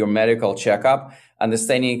your medical checkup,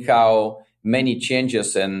 understanding how many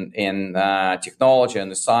changes in technology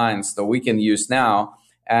and the science that we can use now.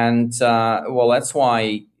 And well, that's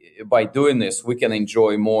why by doing this, we can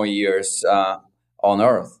enjoy more years on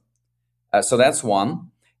Earth. So that's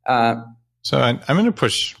one. So I'm going to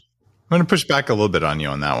push back a little bit on you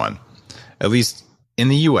on that one. At least in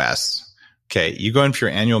the U.S., okay, you go in for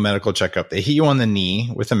your annual medical checkup. They hit you on the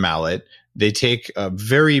knee with a mallet. They take a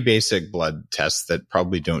very basic blood test that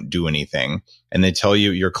probably don't do anything, and they tell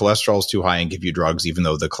you your cholesterol is too high and give you drugs, even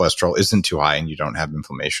though the cholesterol isn't too high and you don't have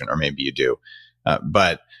inflammation, or maybe you do.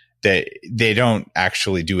 But they don't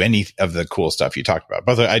actually do any of the cool stuff you talked about.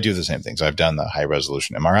 But I do the same things. I've done the high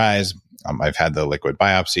resolution MRIs. I've had the liquid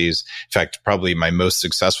biopsies. In fact, probably my most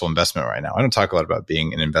successful investment right now, I don't talk a lot about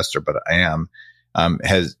being an investor, but I am,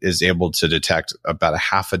 is able to detect about a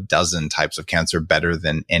half a dozen types of cancer better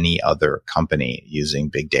than any other company using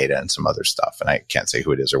big data and some other stuff. And I can't say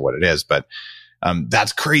who it is or what it is, but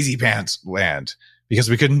that's crazy pants land, because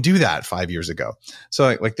we couldn't do that 5 years ago.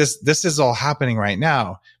 So like this is all happening right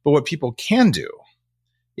now. But what people can do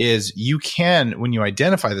is you can, when you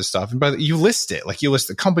identify this stuff, and you list it, like you list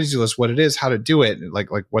the companies, you list what it is, how to do it, like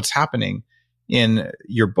what's happening in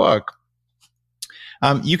your book.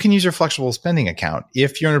 You can use your flexible spending account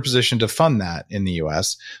if you're in a position to fund that in the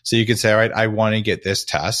US. So you can say, all right, I want to get this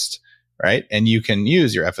test, right? And you can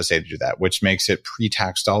use your FSA to do that, which makes it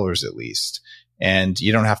pre-tax dollars at least. And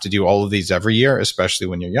you don't have to do all of these every year, especially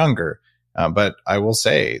when you're younger. But I will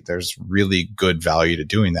say there's really good value to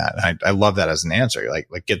doing that. And I love that as an answer.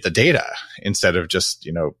 Like get the data instead of just,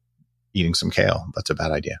 eating some kale. That's a bad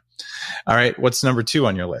idea. All right. What's number 2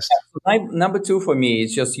 on your list? Number 2 for me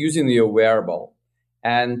is just using your wearable.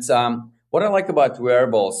 And what I like about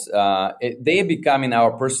wearables, they are becoming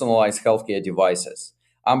our personalized healthcare devices.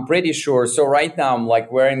 I'm pretty sure. So right now I'm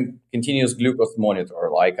like wearing continuous glucose monitor.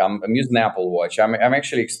 Like I'm using Apple Watch. I'm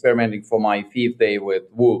actually experimenting for my 5th day with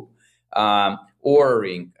Whoop. Oura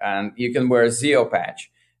Ring, and you can wear a Zeo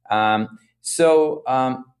patch. So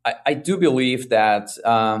I do believe that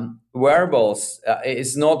wearables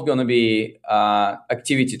is not going to be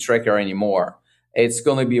activity tracker anymore. It's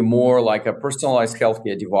going to be more like a personalized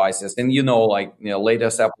healthcare devices. And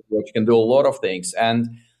latest Apple Watch can do a lot of things. And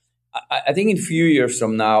I think in a few years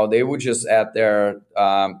from now, they would just add their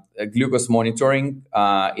glucose monitoring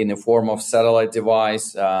in the form of satellite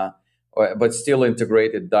device, but still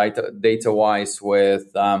integrated data-wise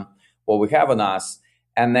with what we have on us.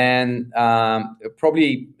 And then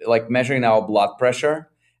probably like measuring our blood pressure.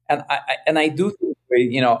 And I do think,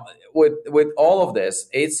 with all of this,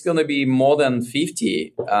 it's going to be more than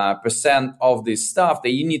 50% of this stuff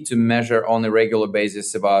that you need to measure on a regular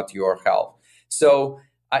basis about your health. So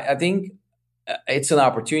I think it's an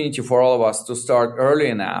opportunity for all of us to start early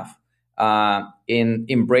enough in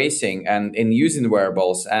embracing and in using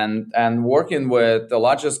wearables and working with the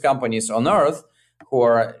largest companies on earth who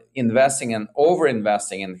are investing and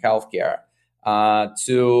over-investing in healthcare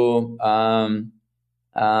to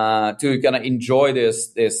kind of enjoy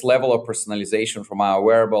this level of personalization from our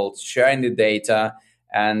wearables, sharing the data,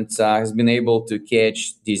 and has been able to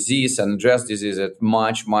catch disease and address disease at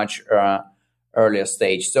much earlier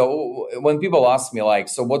stage. So when people ask me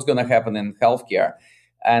so what's going to happen in healthcare?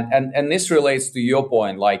 And this relates to your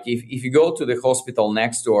point. Like if you go to the hospital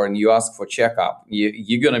next door and you ask for checkup,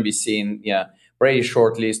 you're going to be seeing very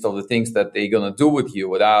short list of the things that they're going to do with you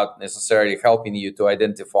without necessarily helping you to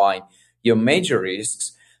identify your major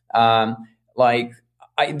risks. I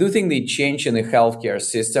do think the change in the healthcare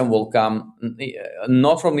system will come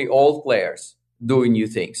not from the old players doing new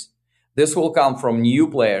things. This will come from new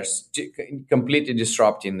players completely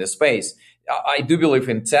disrupting the space. I do believe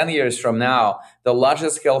in 10 years from now, the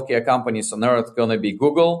largest healthcare companies on earth are going to be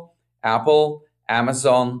Google, Apple,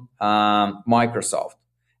 Amazon, Microsoft.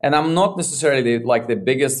 And I'm not necessarily the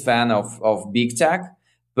biggest fan of big tech,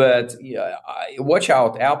 but watch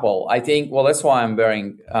out, Apple. I think, well, that's why I'm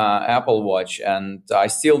wearing Apple Watch, and I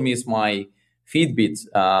still miss my Fitbit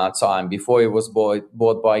time before it was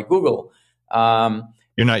bought by Google.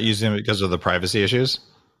 You're not using it because of the privacy issues?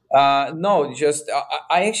 No, just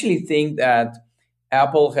I actually think that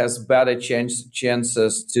Apple has better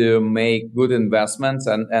chances to make good investments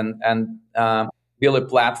and build a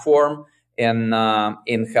platform in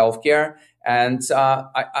healthcare. And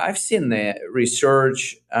I've seen a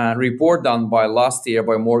research report done by last year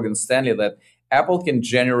by Morgan Stanley that Apple can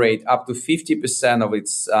generate up to 50% of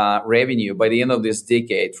its revenue by the end of this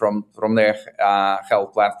decade from their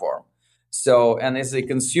health platform. So, and as a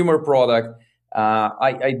consumer product,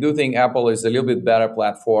 I do think Apple is a little bit better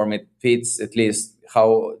platform. It fits at least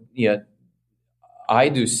how I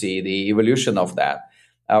do see the evolution of that.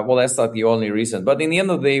 Well, that's not the only reason, but in the end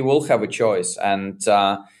of the day, we'll have a choice, and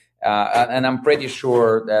I'm pretty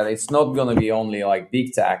sure that it's not going to be only like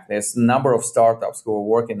big tech. There's a number of startups who are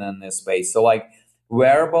working in this space. So like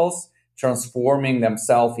wearables transforming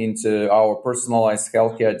themselves into our personalized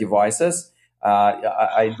healthcare devices.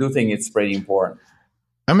 I do think it's pretty important.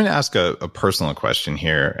 I'm going to ask a personal question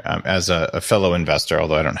here as a fellow investor,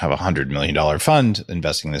 although I don't have $100 million fund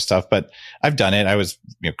investing in this stuff, but I've done it. I was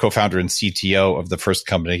co-founder and CTO of the first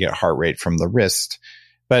company to get heart rate from the wrist,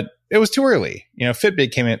 but it was too early.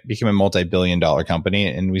 Fitbit became a multi-billion-dollar company,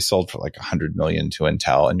 and we sold for like 100 million to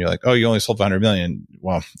Intel. And you're like, oh, you only sold for 100 million.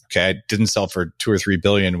 Well, okay, I didn't sell for 2 or 3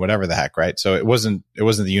 billion, whatever the heck, right? So it wasn't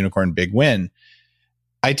the unicorn big win.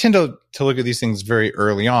 I tend to look at these things very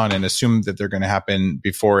early on and assume that they're going to happen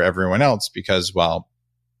before everyone else because, well,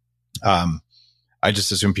 I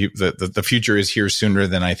just assume the future is here sooner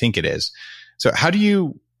than I think it is. So how do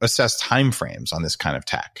you assess timeframes on this kind of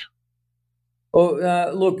tech?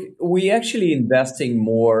 Oh, look, we actually investing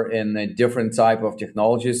more in a different type of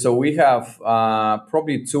technology. So we have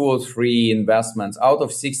probably 2 or 3 investments out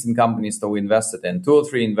of 16 companies that we invested in, 2 or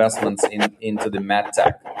 3 investments into the med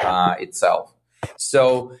tech itself.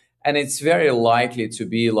 So, and it's very likely to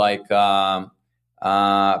be like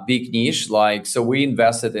big niche. So we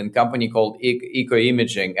invested in a company called Eco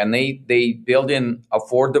Imaging, and they build in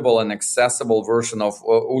affordable and accessible version of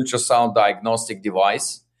ultrasound diagnostic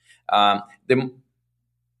device.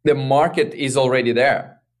 The market is already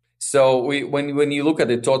there. So when you look at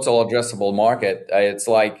the total addressable market, it's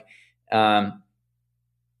like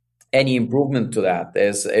any improvement to that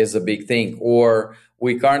is a big thing. Or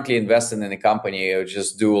we currently invested in a company who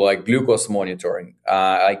just do like glucose monitoring.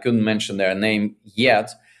 I couldn't mention their name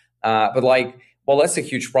yet, but that's a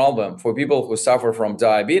huge problem for people who suffer from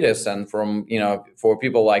diabetes and for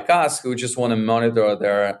people like us who just want to monitor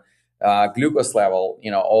their glucose level,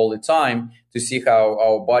 all the time to see how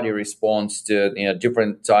our body responds to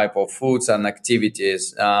different type of foods and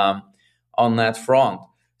activities on that front.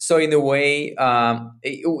 So in a way,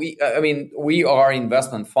 we are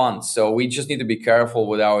investment funds, so we just need to be careful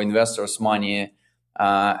with our investors' money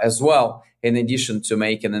as well, in addition to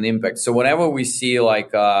making an impact. So whenever we see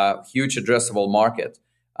like a huge addressable market,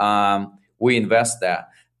 we invest there.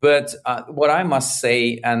 But what I must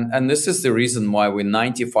say, and this is the reason why we're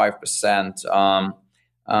 95%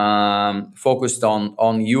 focused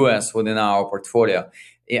on US within our portfolio.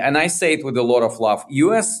 And I say it with a lot of love.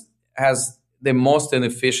 US has the most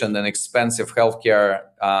inefficient and expensive healthcare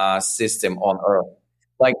system on earth.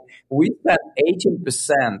 Like we spend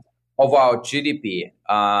 18% of our GDP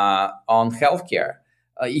on healthcare.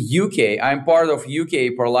 UK, I'm part of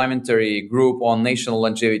UK parliamentary group on national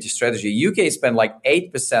longevity strategy. UK spend like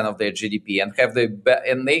 8% of their GDP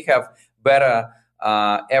and they have better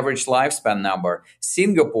average lifespan number.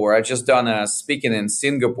 Singapore, I just done speaking in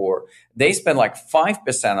Singapore. They spend like 5%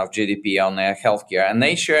 of GDP on their healthcare, and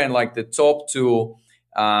they share in like the top 2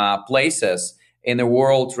 places in the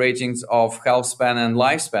world ratings of health span and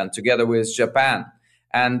lifespan, together with Japan.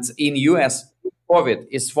 And in US,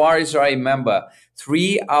 COVID, as far as I remember,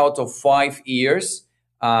 3 out of 5 years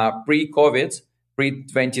pre-COVID,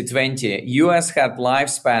 pre-2020, US had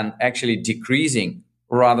lifespan actually decreasing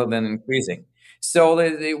rather than increasing. So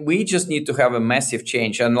we just need to have a massive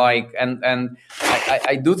change, and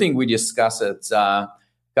I do think we discussed it a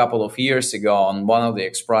couple of years ago on one of the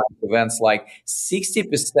Express events. Like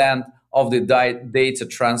 60% of the data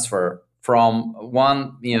transfer from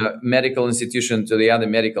one medical institution to the other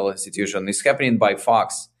medical institution is happening by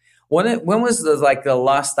fax. When was the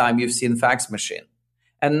last time you've seen fax machine?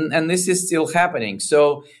 And this is still happening.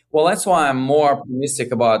 So, well, that's why I'm more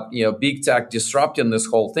optimistic about, big tech disrupting this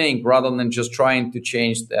whole thing rather than just trying to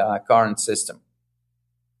change the current system.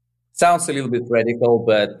 Sounds a little bit radical,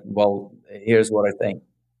 but well, here's what I think.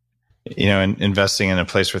 Investing in a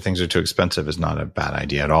place where things are too expensive is not a bad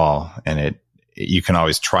idea at all. And you can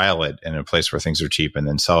always trial it in a place where things are cheap and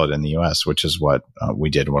then sell it in the US, which is what we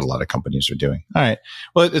did and what a lot of companies are doing. All right.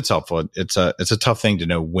 Well, it's helpful. It's a tough thing to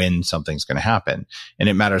know when something's going to happen. And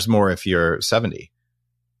it matters more if you're 70,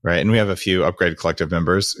 right? And we have a few Upgrade Collective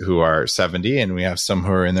members who are 70 and we have some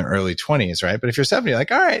who are in their early 20s, right? But if you're 70,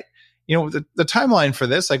 like, all right, the timeline for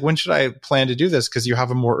this, like when should I plan to do this? Because you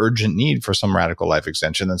have a more urgent need for some radical life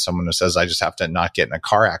extension than someone who says, I just have to not get in a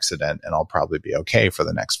car accident and I'll probably be okay for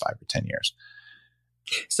the next 5 or 10 years.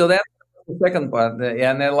 So that's the second part.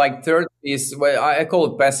 And then like third is, well, I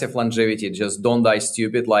call it passive longevity. Just don't die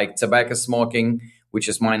stupid, like tobacco smoking, which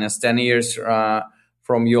is minus 10 years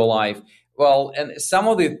from your life. Well, and some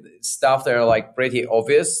of the stuff that are like pretty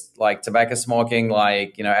obvious, like tobacco smoking,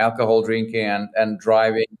 like, alcohol drinking and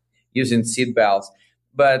driving, using seat belts.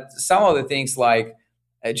 But some of the things like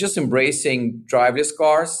just embracing driverless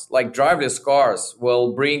cars, like driverless cars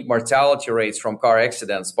will bring mortality rates from car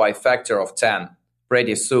accidents by a factor of 10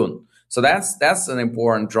 pretty soon. So that's an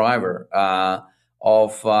important driver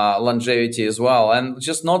of longevity as well. And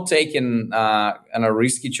just not taking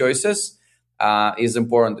risky choices is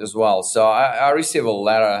important as well. So I received a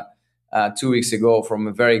letter 2 weeks ago from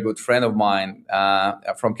a very good friend of mine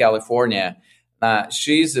from California.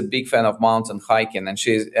 She's a big fan of mountain hiking, and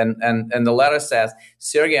and the letter says,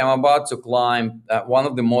 Sergey, I'm about to climb one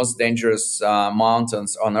of the most dangerous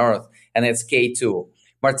mountains on earth, and it's K2.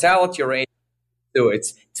 Mortality rate,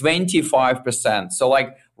 it's 25%. So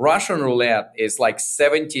like Russian roulette is like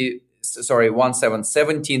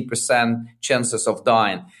 17% chances of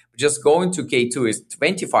dying. Just going to K2 is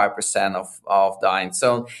 25% of dying.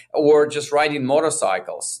 So, or just riding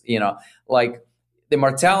motorcycles, like the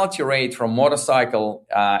mortality rate from motorcycle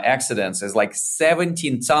accidents is like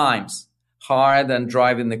 17 times higher than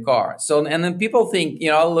driving the car. So, and then people think,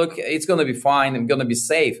 look, it's going to be fine. I'm going to be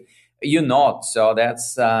safe. You're not. So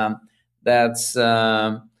that's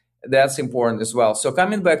important as well. So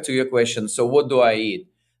coming back to your question, so what do I eat?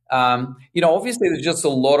 Obviously there's just a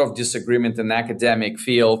lot of disagreement in academic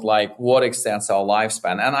field, like what extends our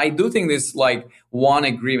lifespan. And I do think there's like one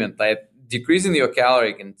agreement that decreasing your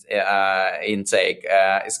calorie intake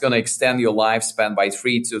is going to extend your lifespan by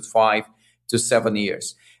 3 to 5 to 7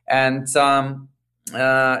 years. And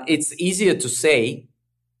it's easier to say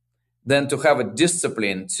than to have a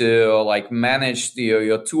discipline to like manage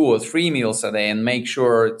your 2 or 3 meals a day and make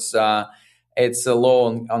sure it's low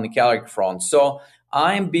on the caloric front. So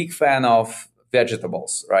I'm a big fan of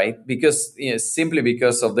vegetables, right? Because simply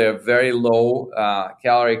because of their very low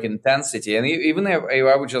caloric intensity. And even if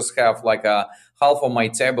I would just have like a half of my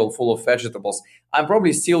table full of vegetables, I'm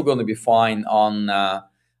probably still going to be fine on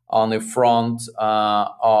the front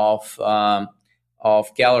of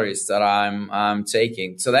calories that I'm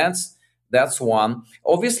taking. So that's one.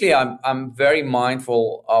 Obviously, I'm very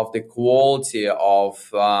mindful of the quality of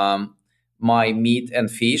my meat and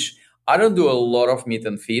fish. I don't do a lot of meat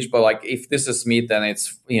and fish, but like if this is meat, then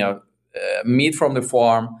it's meat from the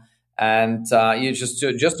farm, and you just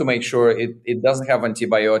to make sure it doesn't have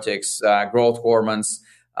antibiotics, growth hormones,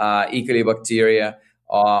 E. coli bacteria,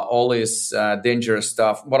 all this dangerous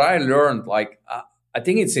stuff. What I learned, like I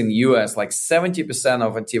think it's in US, like 70%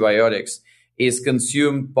 of antibiotics is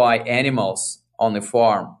consumed by animals on the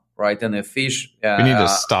farm. Right, and the fish. We need to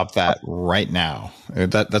stop that right now.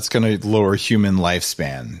 That's going to lower human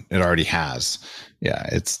lifespan. It already has. Yeah,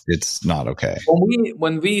 it's not okay.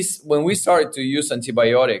 When we started to use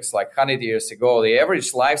antibiotics like 100 years ago, the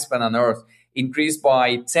average lifespan on Earth increased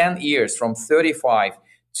by 10 years, from 35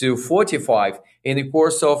 to 45 in the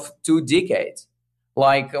course of 2 decades.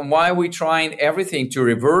 Like, why are we trying everything to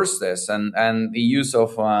reverse this and the use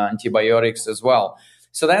of antibiotics as well?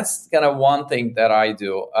 So that's kind of one thing that I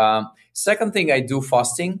do. Second thing, I do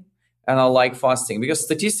fasting, and I like fasting because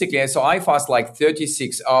statistically, so I fast like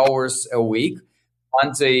 36 hours a week,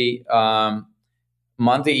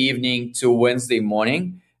 Monday evening to Wednesday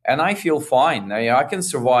morning, and I feel fine. I can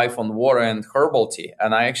survive on water and herbal tea,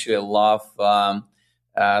 and I actually love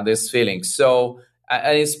this feeling. So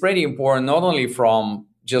and it's pretty important, not only from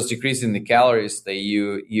just decreasing the calories that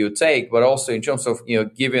you take, but also in terms of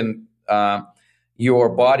giving your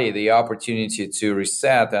body the opportunity to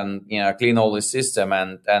reset and clean all the system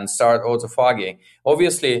and start autophagy.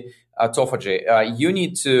 Obviously, autophagy. You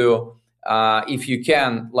need to, if you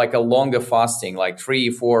can, like a longer fasting, like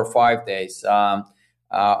 3, 4, 5 days,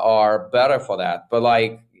 are better for that. But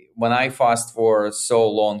like when I fast for so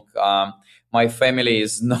long, my family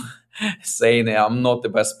is not saying I'm not the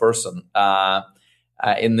best person.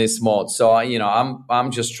 in this mode. So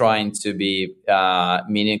I'm just trying to be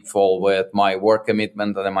meaningful with my work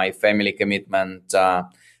commitment and my family commitment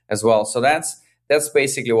as well. So that's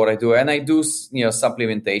basically what I do, and I do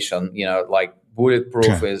supplementation. Like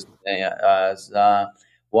Bulletproof is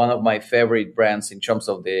one of my favorite brands in terms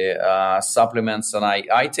of the supplements, and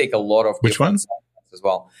I take a lot of Which one? supplements as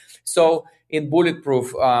well. So in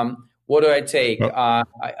Bulletproof, what do I take? I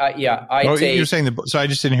take. You're saying so I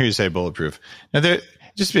just didn't hear you say Bulletproof. Now,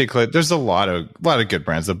 just to be clear, there's a lot of good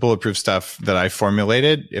brands. The Bulletproof stuff that I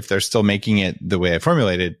formulated, if they're still making it the way I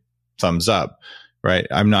formulated, thumbs up, right?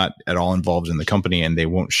 I'm not at all involved in the company, and they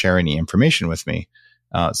won't share any information with me.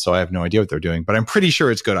 So I have no idea what they're doing, but I'm pretty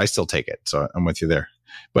sure it's good. I still take it. So I'm with you there.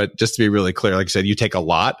 But just to be really clear, like I said, you take a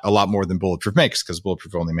lot more than Bulletproof makes, because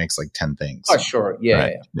Bulletproof only makes like 10 things. Oh, sure. Yeah.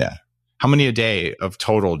 Right? Yeah. How many a day of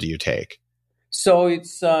total do you take? So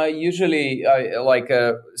it's usually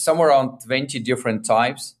somewhere around 20 different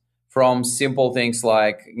types, from simple things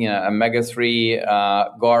like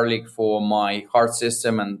omega-3, garlic for my heart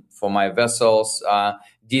system and for my vessels,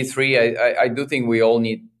 D3. I do think we all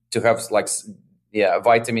need to have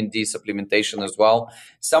vitamin D supplementation as well.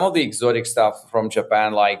 Some of the exotic stuff from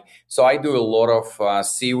Japan, so I do a lot of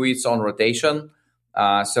seaweeds on rotation.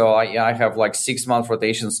 So I have 6 month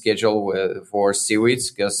rotation schedule for seaweeds,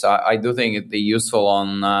 because I do think they're useful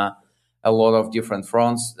on a lot of different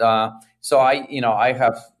fronts. So I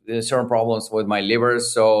have certain problems with my liver.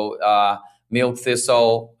 So milk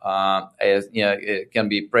thistle, it can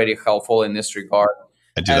be pretty helpful in this regard.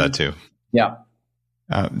 I do that too. Yeah.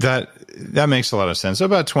 That makes a lot of sense. So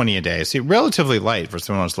about 20 a day. See, relatively light for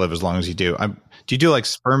someone who wants to live as long as you do. Do you do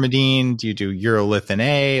spermidine? Do you do urolithin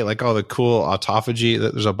A? Like all the cool autophagy?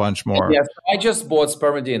 There's a bunch more. Yes, I just bought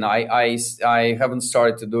spermidine. I haven't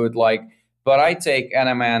started to do it but I take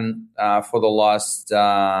NMN for the last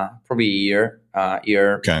probably year and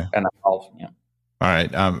a half. Yeah. All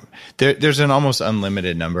right. There's an almost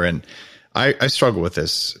unlimited number, and I struggle with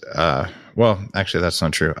this. Well, actually, that's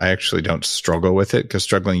not true. I actually don't struggle with it, because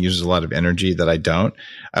struggling uses a lot of energy that I don't.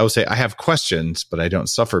 I will say I have questions, but I don't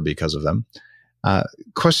suffer because of them.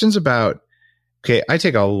 Questions about, I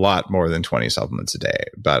take a lot more than 20 supplements a day,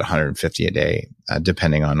 about 150 a day,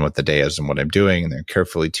 depending on what the day is and what I'm doing, and they're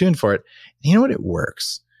carefully tuned for it. And you know what? It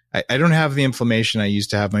works. I don't have the inflammation I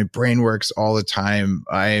used to have. My brain works all the time.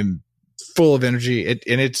 I'm full of energy,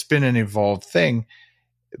 and it's been an evolved thing.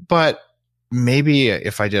 But maybe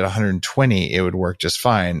if I did 120, it would work just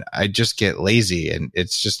fine. I just get lazy, and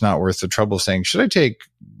it's just not worth the trouble saying, should I take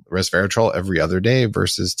resveratrol every other day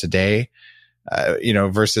versus today?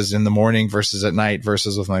 Versus in the morning versus at night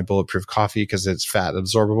versus with my Bulletproof coffee, because it's fat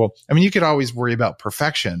absorbable. I mean, you could always worry about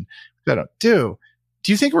perfection, but I don't do.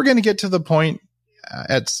 Do you think we're going to get to the point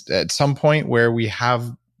at some point where we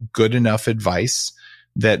have good enough advice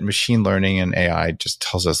that machine learning and AI just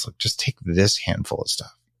tells us, look, just take this handful of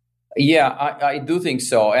stuff? Yeah, I do think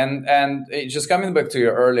so. And just coming back to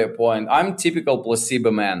your earlier point, I'm typical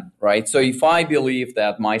placebo man, right? So if I believe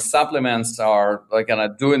that my supplements are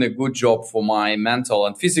doing a good job for my mental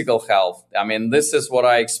and physical health, I mean, this is what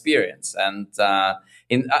I experience. And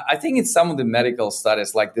I think in some of the medical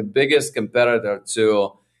studies, the biggest competitor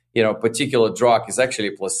to particular drug is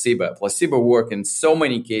actually placebo. Placebo work in so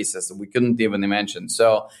many cases that we couldn't even imagine.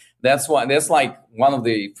 So that's one of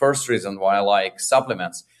the first reasons why I like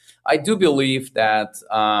supplements. I do believe that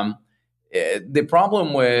the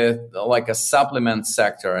problem with a supplement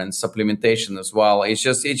sector and supplementation as well is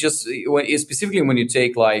specifically when you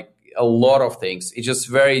take a lot of things, it's just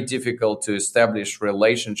very difficult to establish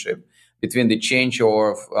relationship between the change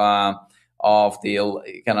of the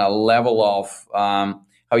kind of level of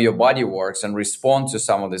how your body works and respond to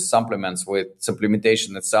some of the supplements with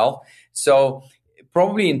supplementation itself. So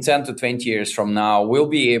probably in 10 to 20 years from now, we'll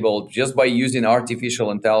be able, just by using artificial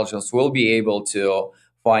intelligence, we'll be able to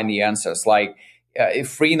find the answers.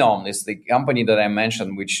 Freenome is the company that I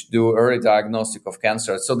mentioned, which do early diagnostic of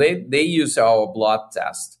cancer. So they use our blood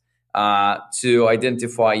test to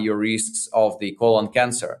identify your risks of the colon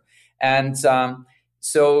cancer. And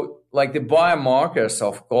so the biomarkers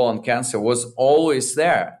of colon cancer was always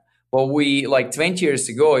there. But 20 years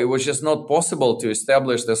ago, it was just not possible to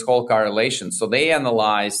establish this whole correlation. So they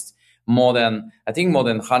analyzed more than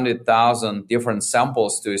 100,000 different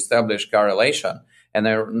samples to establish correlation. And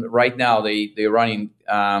right now they're running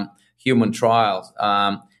human trials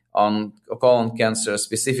on colon cancer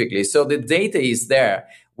specifically. So the data is there.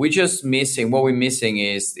 What we're missing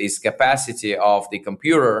is capacity of the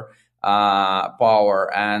computer power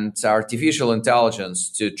and artificial intelligence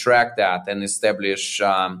to track that and establish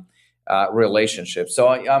relationships. So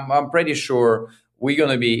I'm pretty sure we're going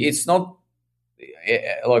to be,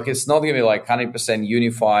 look, it's not going to be like 100%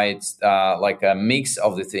 unified, like a mix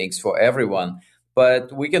of the things for everyone,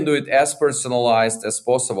 but we can do it as personalized as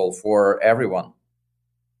possible for everyone.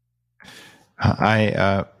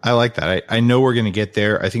 I like that. I know we're going to get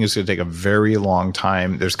there. I think it's going to take a very long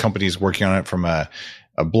time. There's companies working on it from a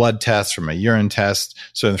blood test, from a urine test,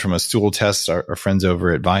 so from a stool test. Our friends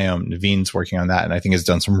over at Viome, Naveen's working on that, and I think has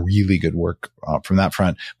done some really good work from that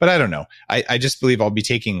front. But I don't know. I just believe I'll be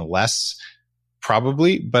taking less,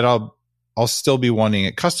 probably, but I'll still be wanting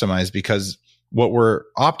it customized, because what we're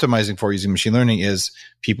optimizing for using machine learning is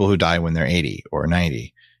people who die when they're 80 or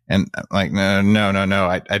 90. And like,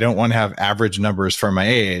 no. I don't want to have average numbers for my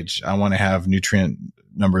age. I want to have nutrient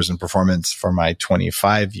numbers and performance for my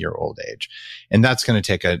 25-year-old age. And that's going to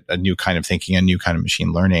take a new kind of thinking, a new kind of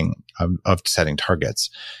machine learning of setting targets.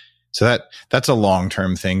 So that's a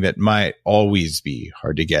long-term thing that might always be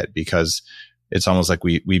hard to get, because it's almost like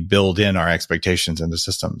we build in our expectations into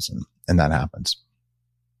systems, and that happens.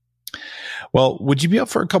 Well, would you be up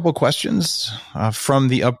for a couple of questions from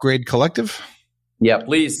the Upgrade Collective? Yeah,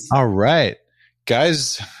 please. All right.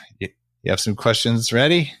 Guys, you have some questions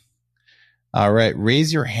ready? All right.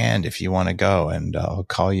 Raise your hand if you want to go, and I'll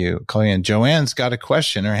call you in. Joanne's got a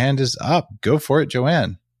question. Her hand is up. Go for it,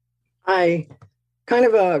 Joanne. Hi. Kind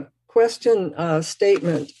of a question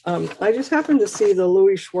statement. I just happened to see the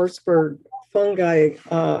Louis Schwartzberg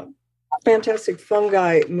Fantastic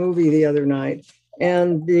Fungi movie the other night,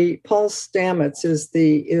 and the Paul Stamets is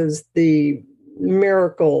the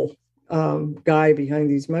miracle guy behind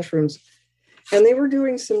these mushrooms. And they were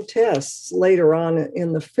doing some tests later on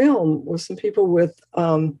in the film with some people with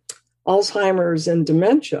Alzheimer's and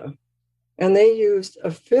dementia. And they used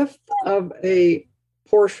a fifth of a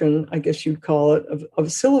portion, I guess you'd call it, of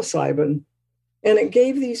psilocybin. And it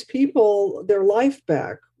gave these people their life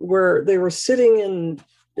back, where they were sitting in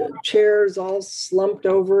chairs all slumped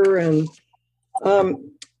over. And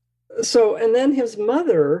and then his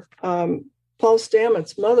mother, Paul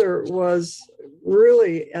Stamets' mother, was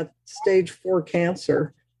really at stage 4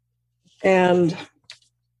 cancer. And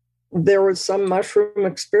there was some mushroom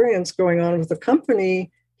experience going on with the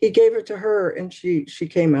company. He gave it to her, and she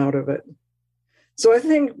came out of it. So I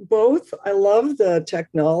think both. I love the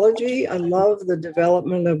technology. I love the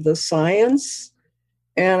development of the science.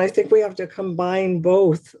 And I think we have to combine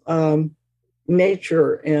both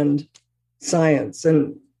nature and science,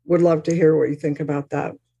 and would love to hear what you think about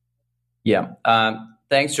that. Yeah.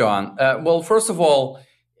 Thanks, John. Well, first of all,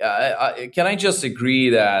 can I just agree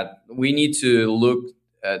that we need to look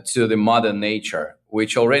to the mother nature,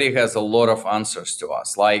 which already has a lot of answers to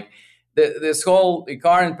us. Like the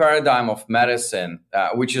current paradigm of medicine,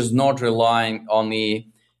 which is not relying on the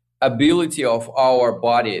ability of our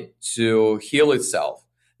body to heal itself,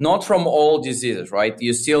 not from all diseases, right?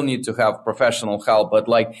 You still need to have professional help, but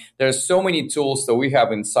like there's so many tools that we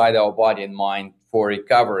have inside our body and mind for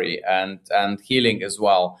recovery and healing as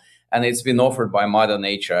well. And it's been offered by Mother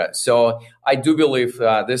Nature. So I do believe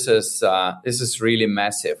this is really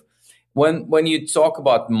massive. When you talk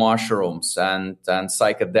about mushrooms and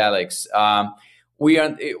psychedelics,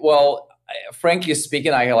 frankly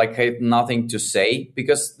speaking, I have nothing to say,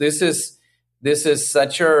 because this is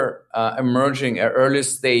such a emerging early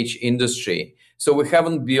stage industry. So we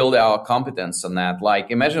haven't built our competence on that.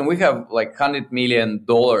 Like imagine we have like $100 million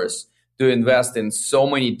to invest in so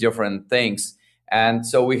many different things. And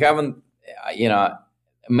so we haven't,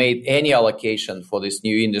 made any allocation for this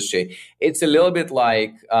new industry. It's a little bit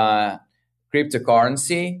like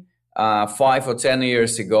cryptocurrency 5 or 10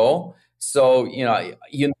 years ago. So, you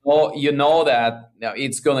know that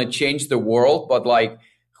it's going to change the world, but like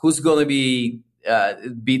who's going to be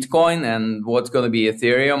Bitcoin and what's going to be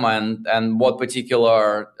Ethereum and what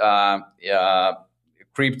particular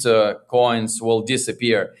crypto coins will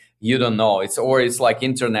disappear? You don't know. It's like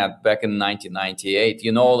internet back in 1998.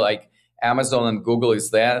 Like Amazon and Google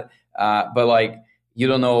is there, but like you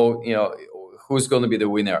don't know, who's going to be the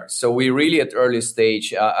winner. So we really at early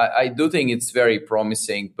stage. I do think it's very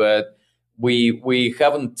promising, but we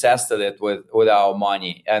haven't tested it with our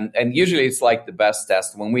money. And usually it's like the best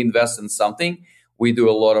test. When we invest in something, we do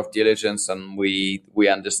a lot of diligence and we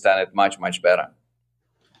understand it much, much better.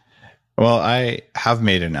 Well, I have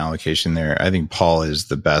made an allocation there. I think Paul is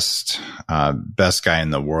the best guy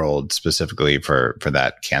in the world specifically for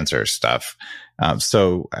that cancer stuff.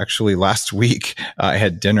 So actually last week I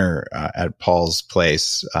had dinner at Paul's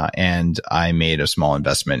place and I made a small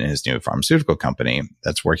investment in his new pharmaceutical company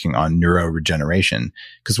that's working on neuroregeneration.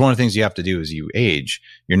 Because one of the things you have to do as you age,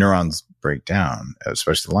 your neurons break down,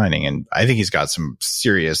 especially the lining. And I think he's got some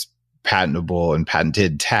serious patentable and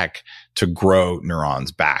patented tech to grow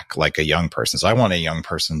neurons back like a young person. So I want a young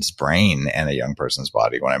person's brain and a young person's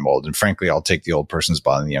body when I'm old. And frankly, I'll take the old person's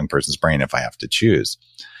body and the young person's brain if I have to choose.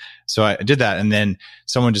 So I did that. And then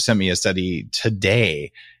someone just sent me a study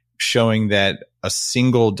today showing that a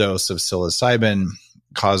single dose of psilocybin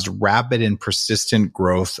caused rapid and persistent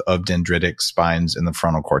growth of dendritic spines in the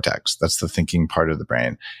frontal cortex. That's the thinking part of the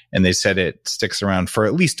brain. And they said it sticks around for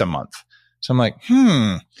at least a month. So I'm like,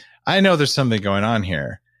 I know there's something going on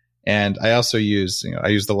here. And I also use, I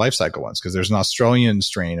use the life cycle ones because there's an Australian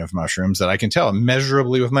strain of mushrooms that I can tell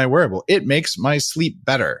measurably with my wearable. It makes my sleep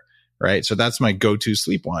better, right? So that's my go-to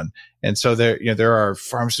sleep one. And so there are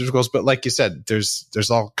pharmaceuticals, but like you said,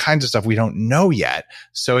 there's all kinds of stuff we don't know yet.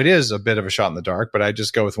 So it is a bit of a shot in the dark, but I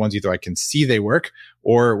just go with ones either I can see they work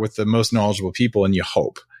or with the most knowledgeable people, and you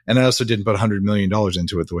hope. And I also didn't put $100 million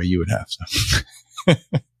into it the way you would have. So.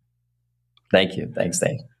 Thank you. Thanks,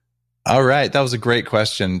 Dave. All right. That was a great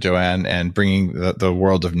question, Joanne, and bringing the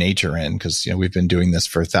world of nature in, because we've been doing this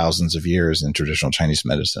for thousands of years in traditional Chinese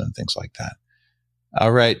medicine and things like that.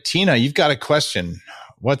 All right, Tina, you've got a question.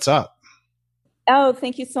 What's up? Oh,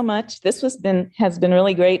 thank you so much. This has been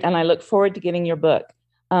really great, and I look forward to getting your book.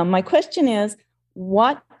 My question is,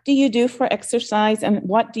 what do you do for exercise, and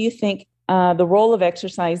what do you think the role of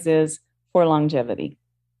exercise is for longevity?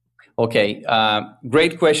 Okay,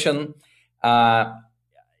 great question. I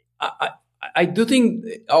do think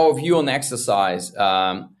our view on exercise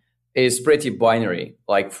is pretty binary.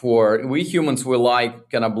 Like for we humans, we like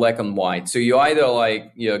kind of black and white. So you either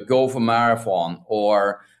go for marathon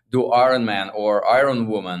or do Ironman or Iron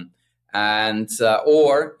Woman, and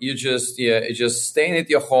or you just staying at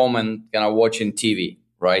your home and kind of watching TV.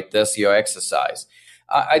 Right, that's your exercise.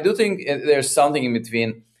 I do think there's something in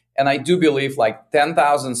between, and I do believe like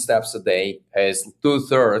 10,000 steps a day is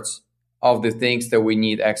 2/3 of the things that we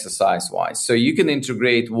need exercise-wise. So you can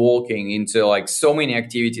integrate walking into like so many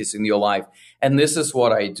activities in your life. And this is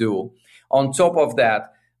what I do. On top of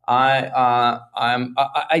that, I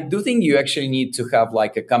do think you actually need to have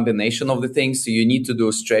like a combination of the things. So you need to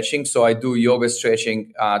do stretching. So I do yoga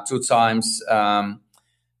stretching 2 times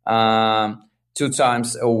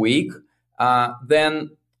a week.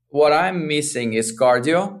 Then what I'm missing is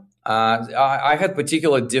cardio. I had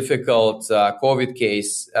particularly difficult COVID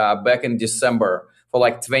case back in December for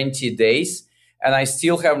like 20 days, and I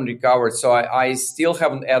still haven't recovered. So I still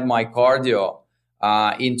haven't added my cardio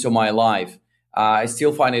into my life. I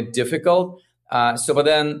still find it difficult. But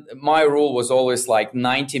then my rule was always like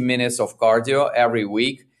 90 minutes of cardio every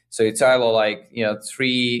week. So it's either like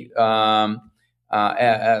three like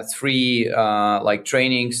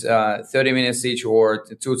trainings, 30 minutes each, or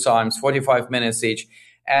 2 times 45 minutes each.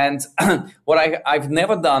 And what I've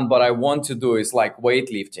never done, but I want to do is like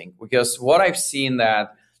weightlifting, because what I've seen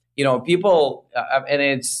that, people, and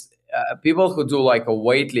it's people who do like a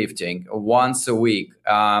weightlifting once a week,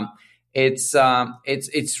 it's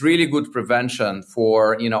really good prevention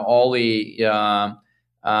for, all the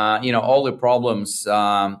problems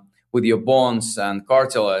with your bones and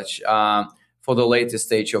cartilage for the later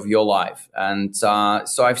stage of your life. And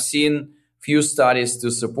so I've seen few studies to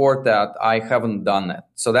support that. I haven't done it.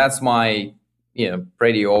 So that's my,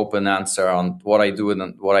 pretty open answer on what I do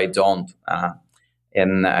and what I don't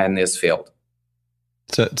in this field.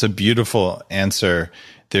 It's a beautiful answer.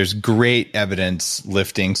 There's great evidence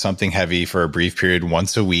lifting something heavy for a brief period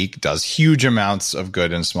once a week does huge amounts of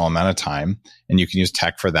good in a small amount of time. And you can use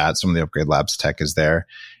tech for that. Some of the Upgrade Labs tech is there.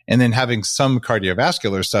 And then having some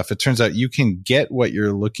cardiovascular stuff, it turns out you can get what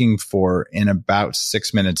you're looking for in about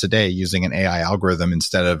 6 minutes a day using an AI algorithm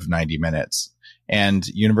instead of 90 minutes. And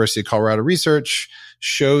University of Colorado research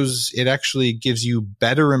shows it actually gives you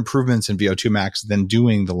better improvements in VO2 max than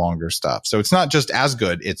doing the longer stuff. So it's not just as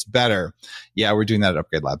good, it's better. Yeah, we're doing that at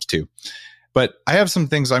Upgrade Labs too. But I have some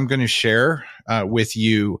things I'm going to share with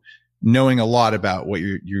you, knowing a lot about what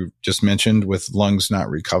you just mentioned with lungs not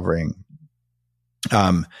recovering.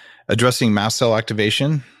 Addressing mast cell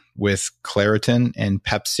activation with Claritin and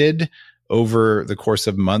Pepsid over the course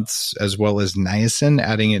of months, as well as niacin,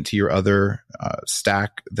 adding it to your other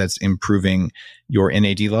stack that's improving your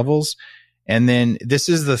NAD levels. And then this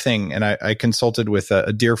is the thing, and I consulted with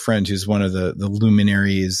a dear friend who's one of the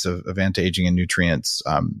luminaries of anti-aging and nutrients.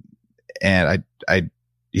 And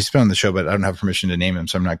he's been on the show, but I don't have permission to name him,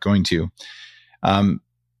 so I'm not going to.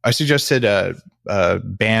 I suggested a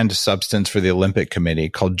banned substance for the Olympic Committee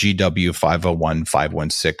called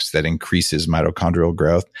GW501516 that increases mitochondrial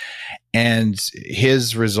growth. And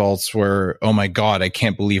his results were, oh my God, I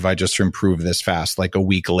can't believe I just improved this fast. Like a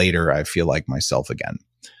week later, I feel like myself again.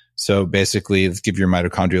 So basically, let's give your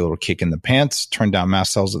mitochondria a little kick in the pants, turn down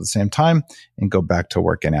mast cells at the same time, and go back to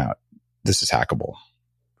working out. This is hackable.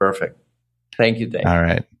 Perfect. Thank you, Dave. All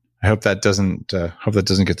right. I hope that doesn't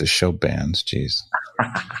get the show banned. Jeez.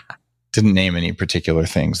 Didn't name any particular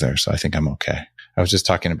things there, so I think I'm okay. I was just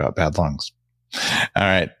talking about bad lungs. All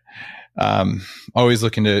right. Always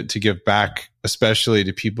looking to give back, especially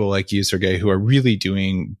to people like you, Sergey, who are really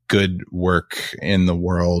doing good work in the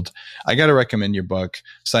world. I got to recommend your book,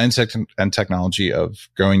 Science and Technology of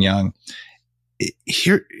Growing Young.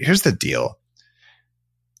 Here's the deal.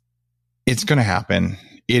 It's going to happen.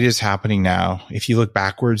 It is happening now. If you look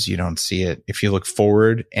backwards, you don't see it. If you look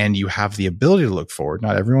forward, and you have the ability to look forward,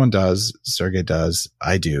 not everyone does. Sergey does.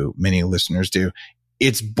 I do. Many listeners do.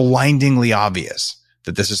 It's blindingly obvious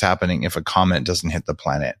that this is happening if a comet doesn't hit the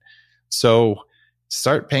planet. So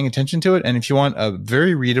start paying attention to it. And if you want a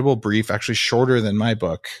very readable brief, actually shorter than my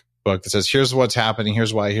book that says, here's what's happening,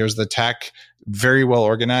 here's why, here's the tech, very well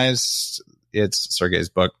organized, it's Sergey's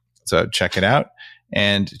book. So check it out.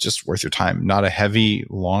 And just worth your time. Not a heavy,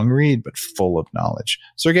 long read, but full of knowledge.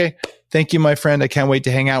 Sergey, thank you, my friend. I can't wait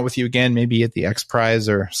to hang out with you again, maybe at the X Prize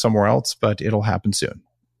or somewhere else, but it'll happen soon.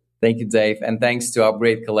 Thank you, Dave. And thanks to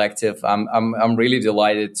Upgrade Collective. I'm really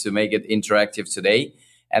delighted to make it interactive today.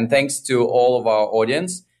 And thanks to all of our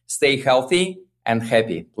audience. Stay healthy and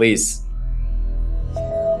happy, please.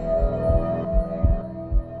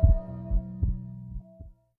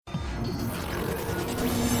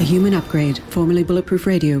 The Human Upgrade, formerly Bulletproof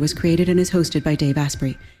Radio, was created and is hosted by Dave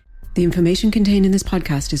Asprey. The information contained in this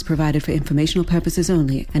podcast is provided for informational purposes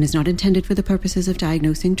only and is not intended for the purposes of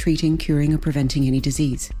diagnosing, treating, curing, or preventing any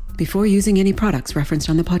disease. Before using any products referenced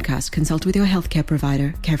on the podcast, consult with your healthcare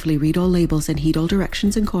provider, carefully read all labels, and heed all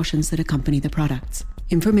directions and cautions that accompany the products.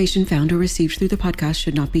 Information found or received through the podcast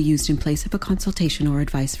should not be used in place of a consultation or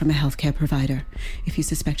advice from a healthcare provider. If you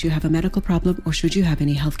suspect you have a medical problem or should you have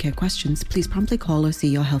any healthcare questions, please promptly call or see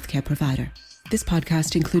your healthcare provider. This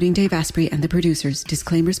podcast, including Dave Asprey and the producers,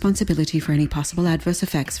 disclaim responsibility for any possible adverse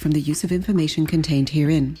effects from the use of information contained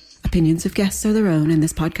herein. Opinions of guests are their own, and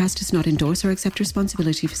this podcast does not endorse or accept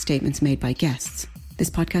responsibility for statements made by guests. This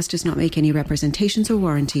podcast does not make any representations or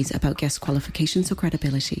warranties about guest qualifications or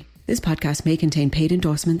credibility. This podcast may contain paid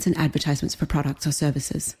endorsements and advertisements for products or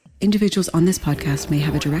services. Individuals on this podcast may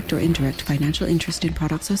have a direct or indirect financial interest in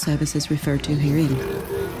products or services referred to herein.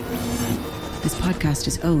 This podcast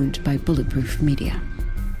is owned by Bulletproof Media.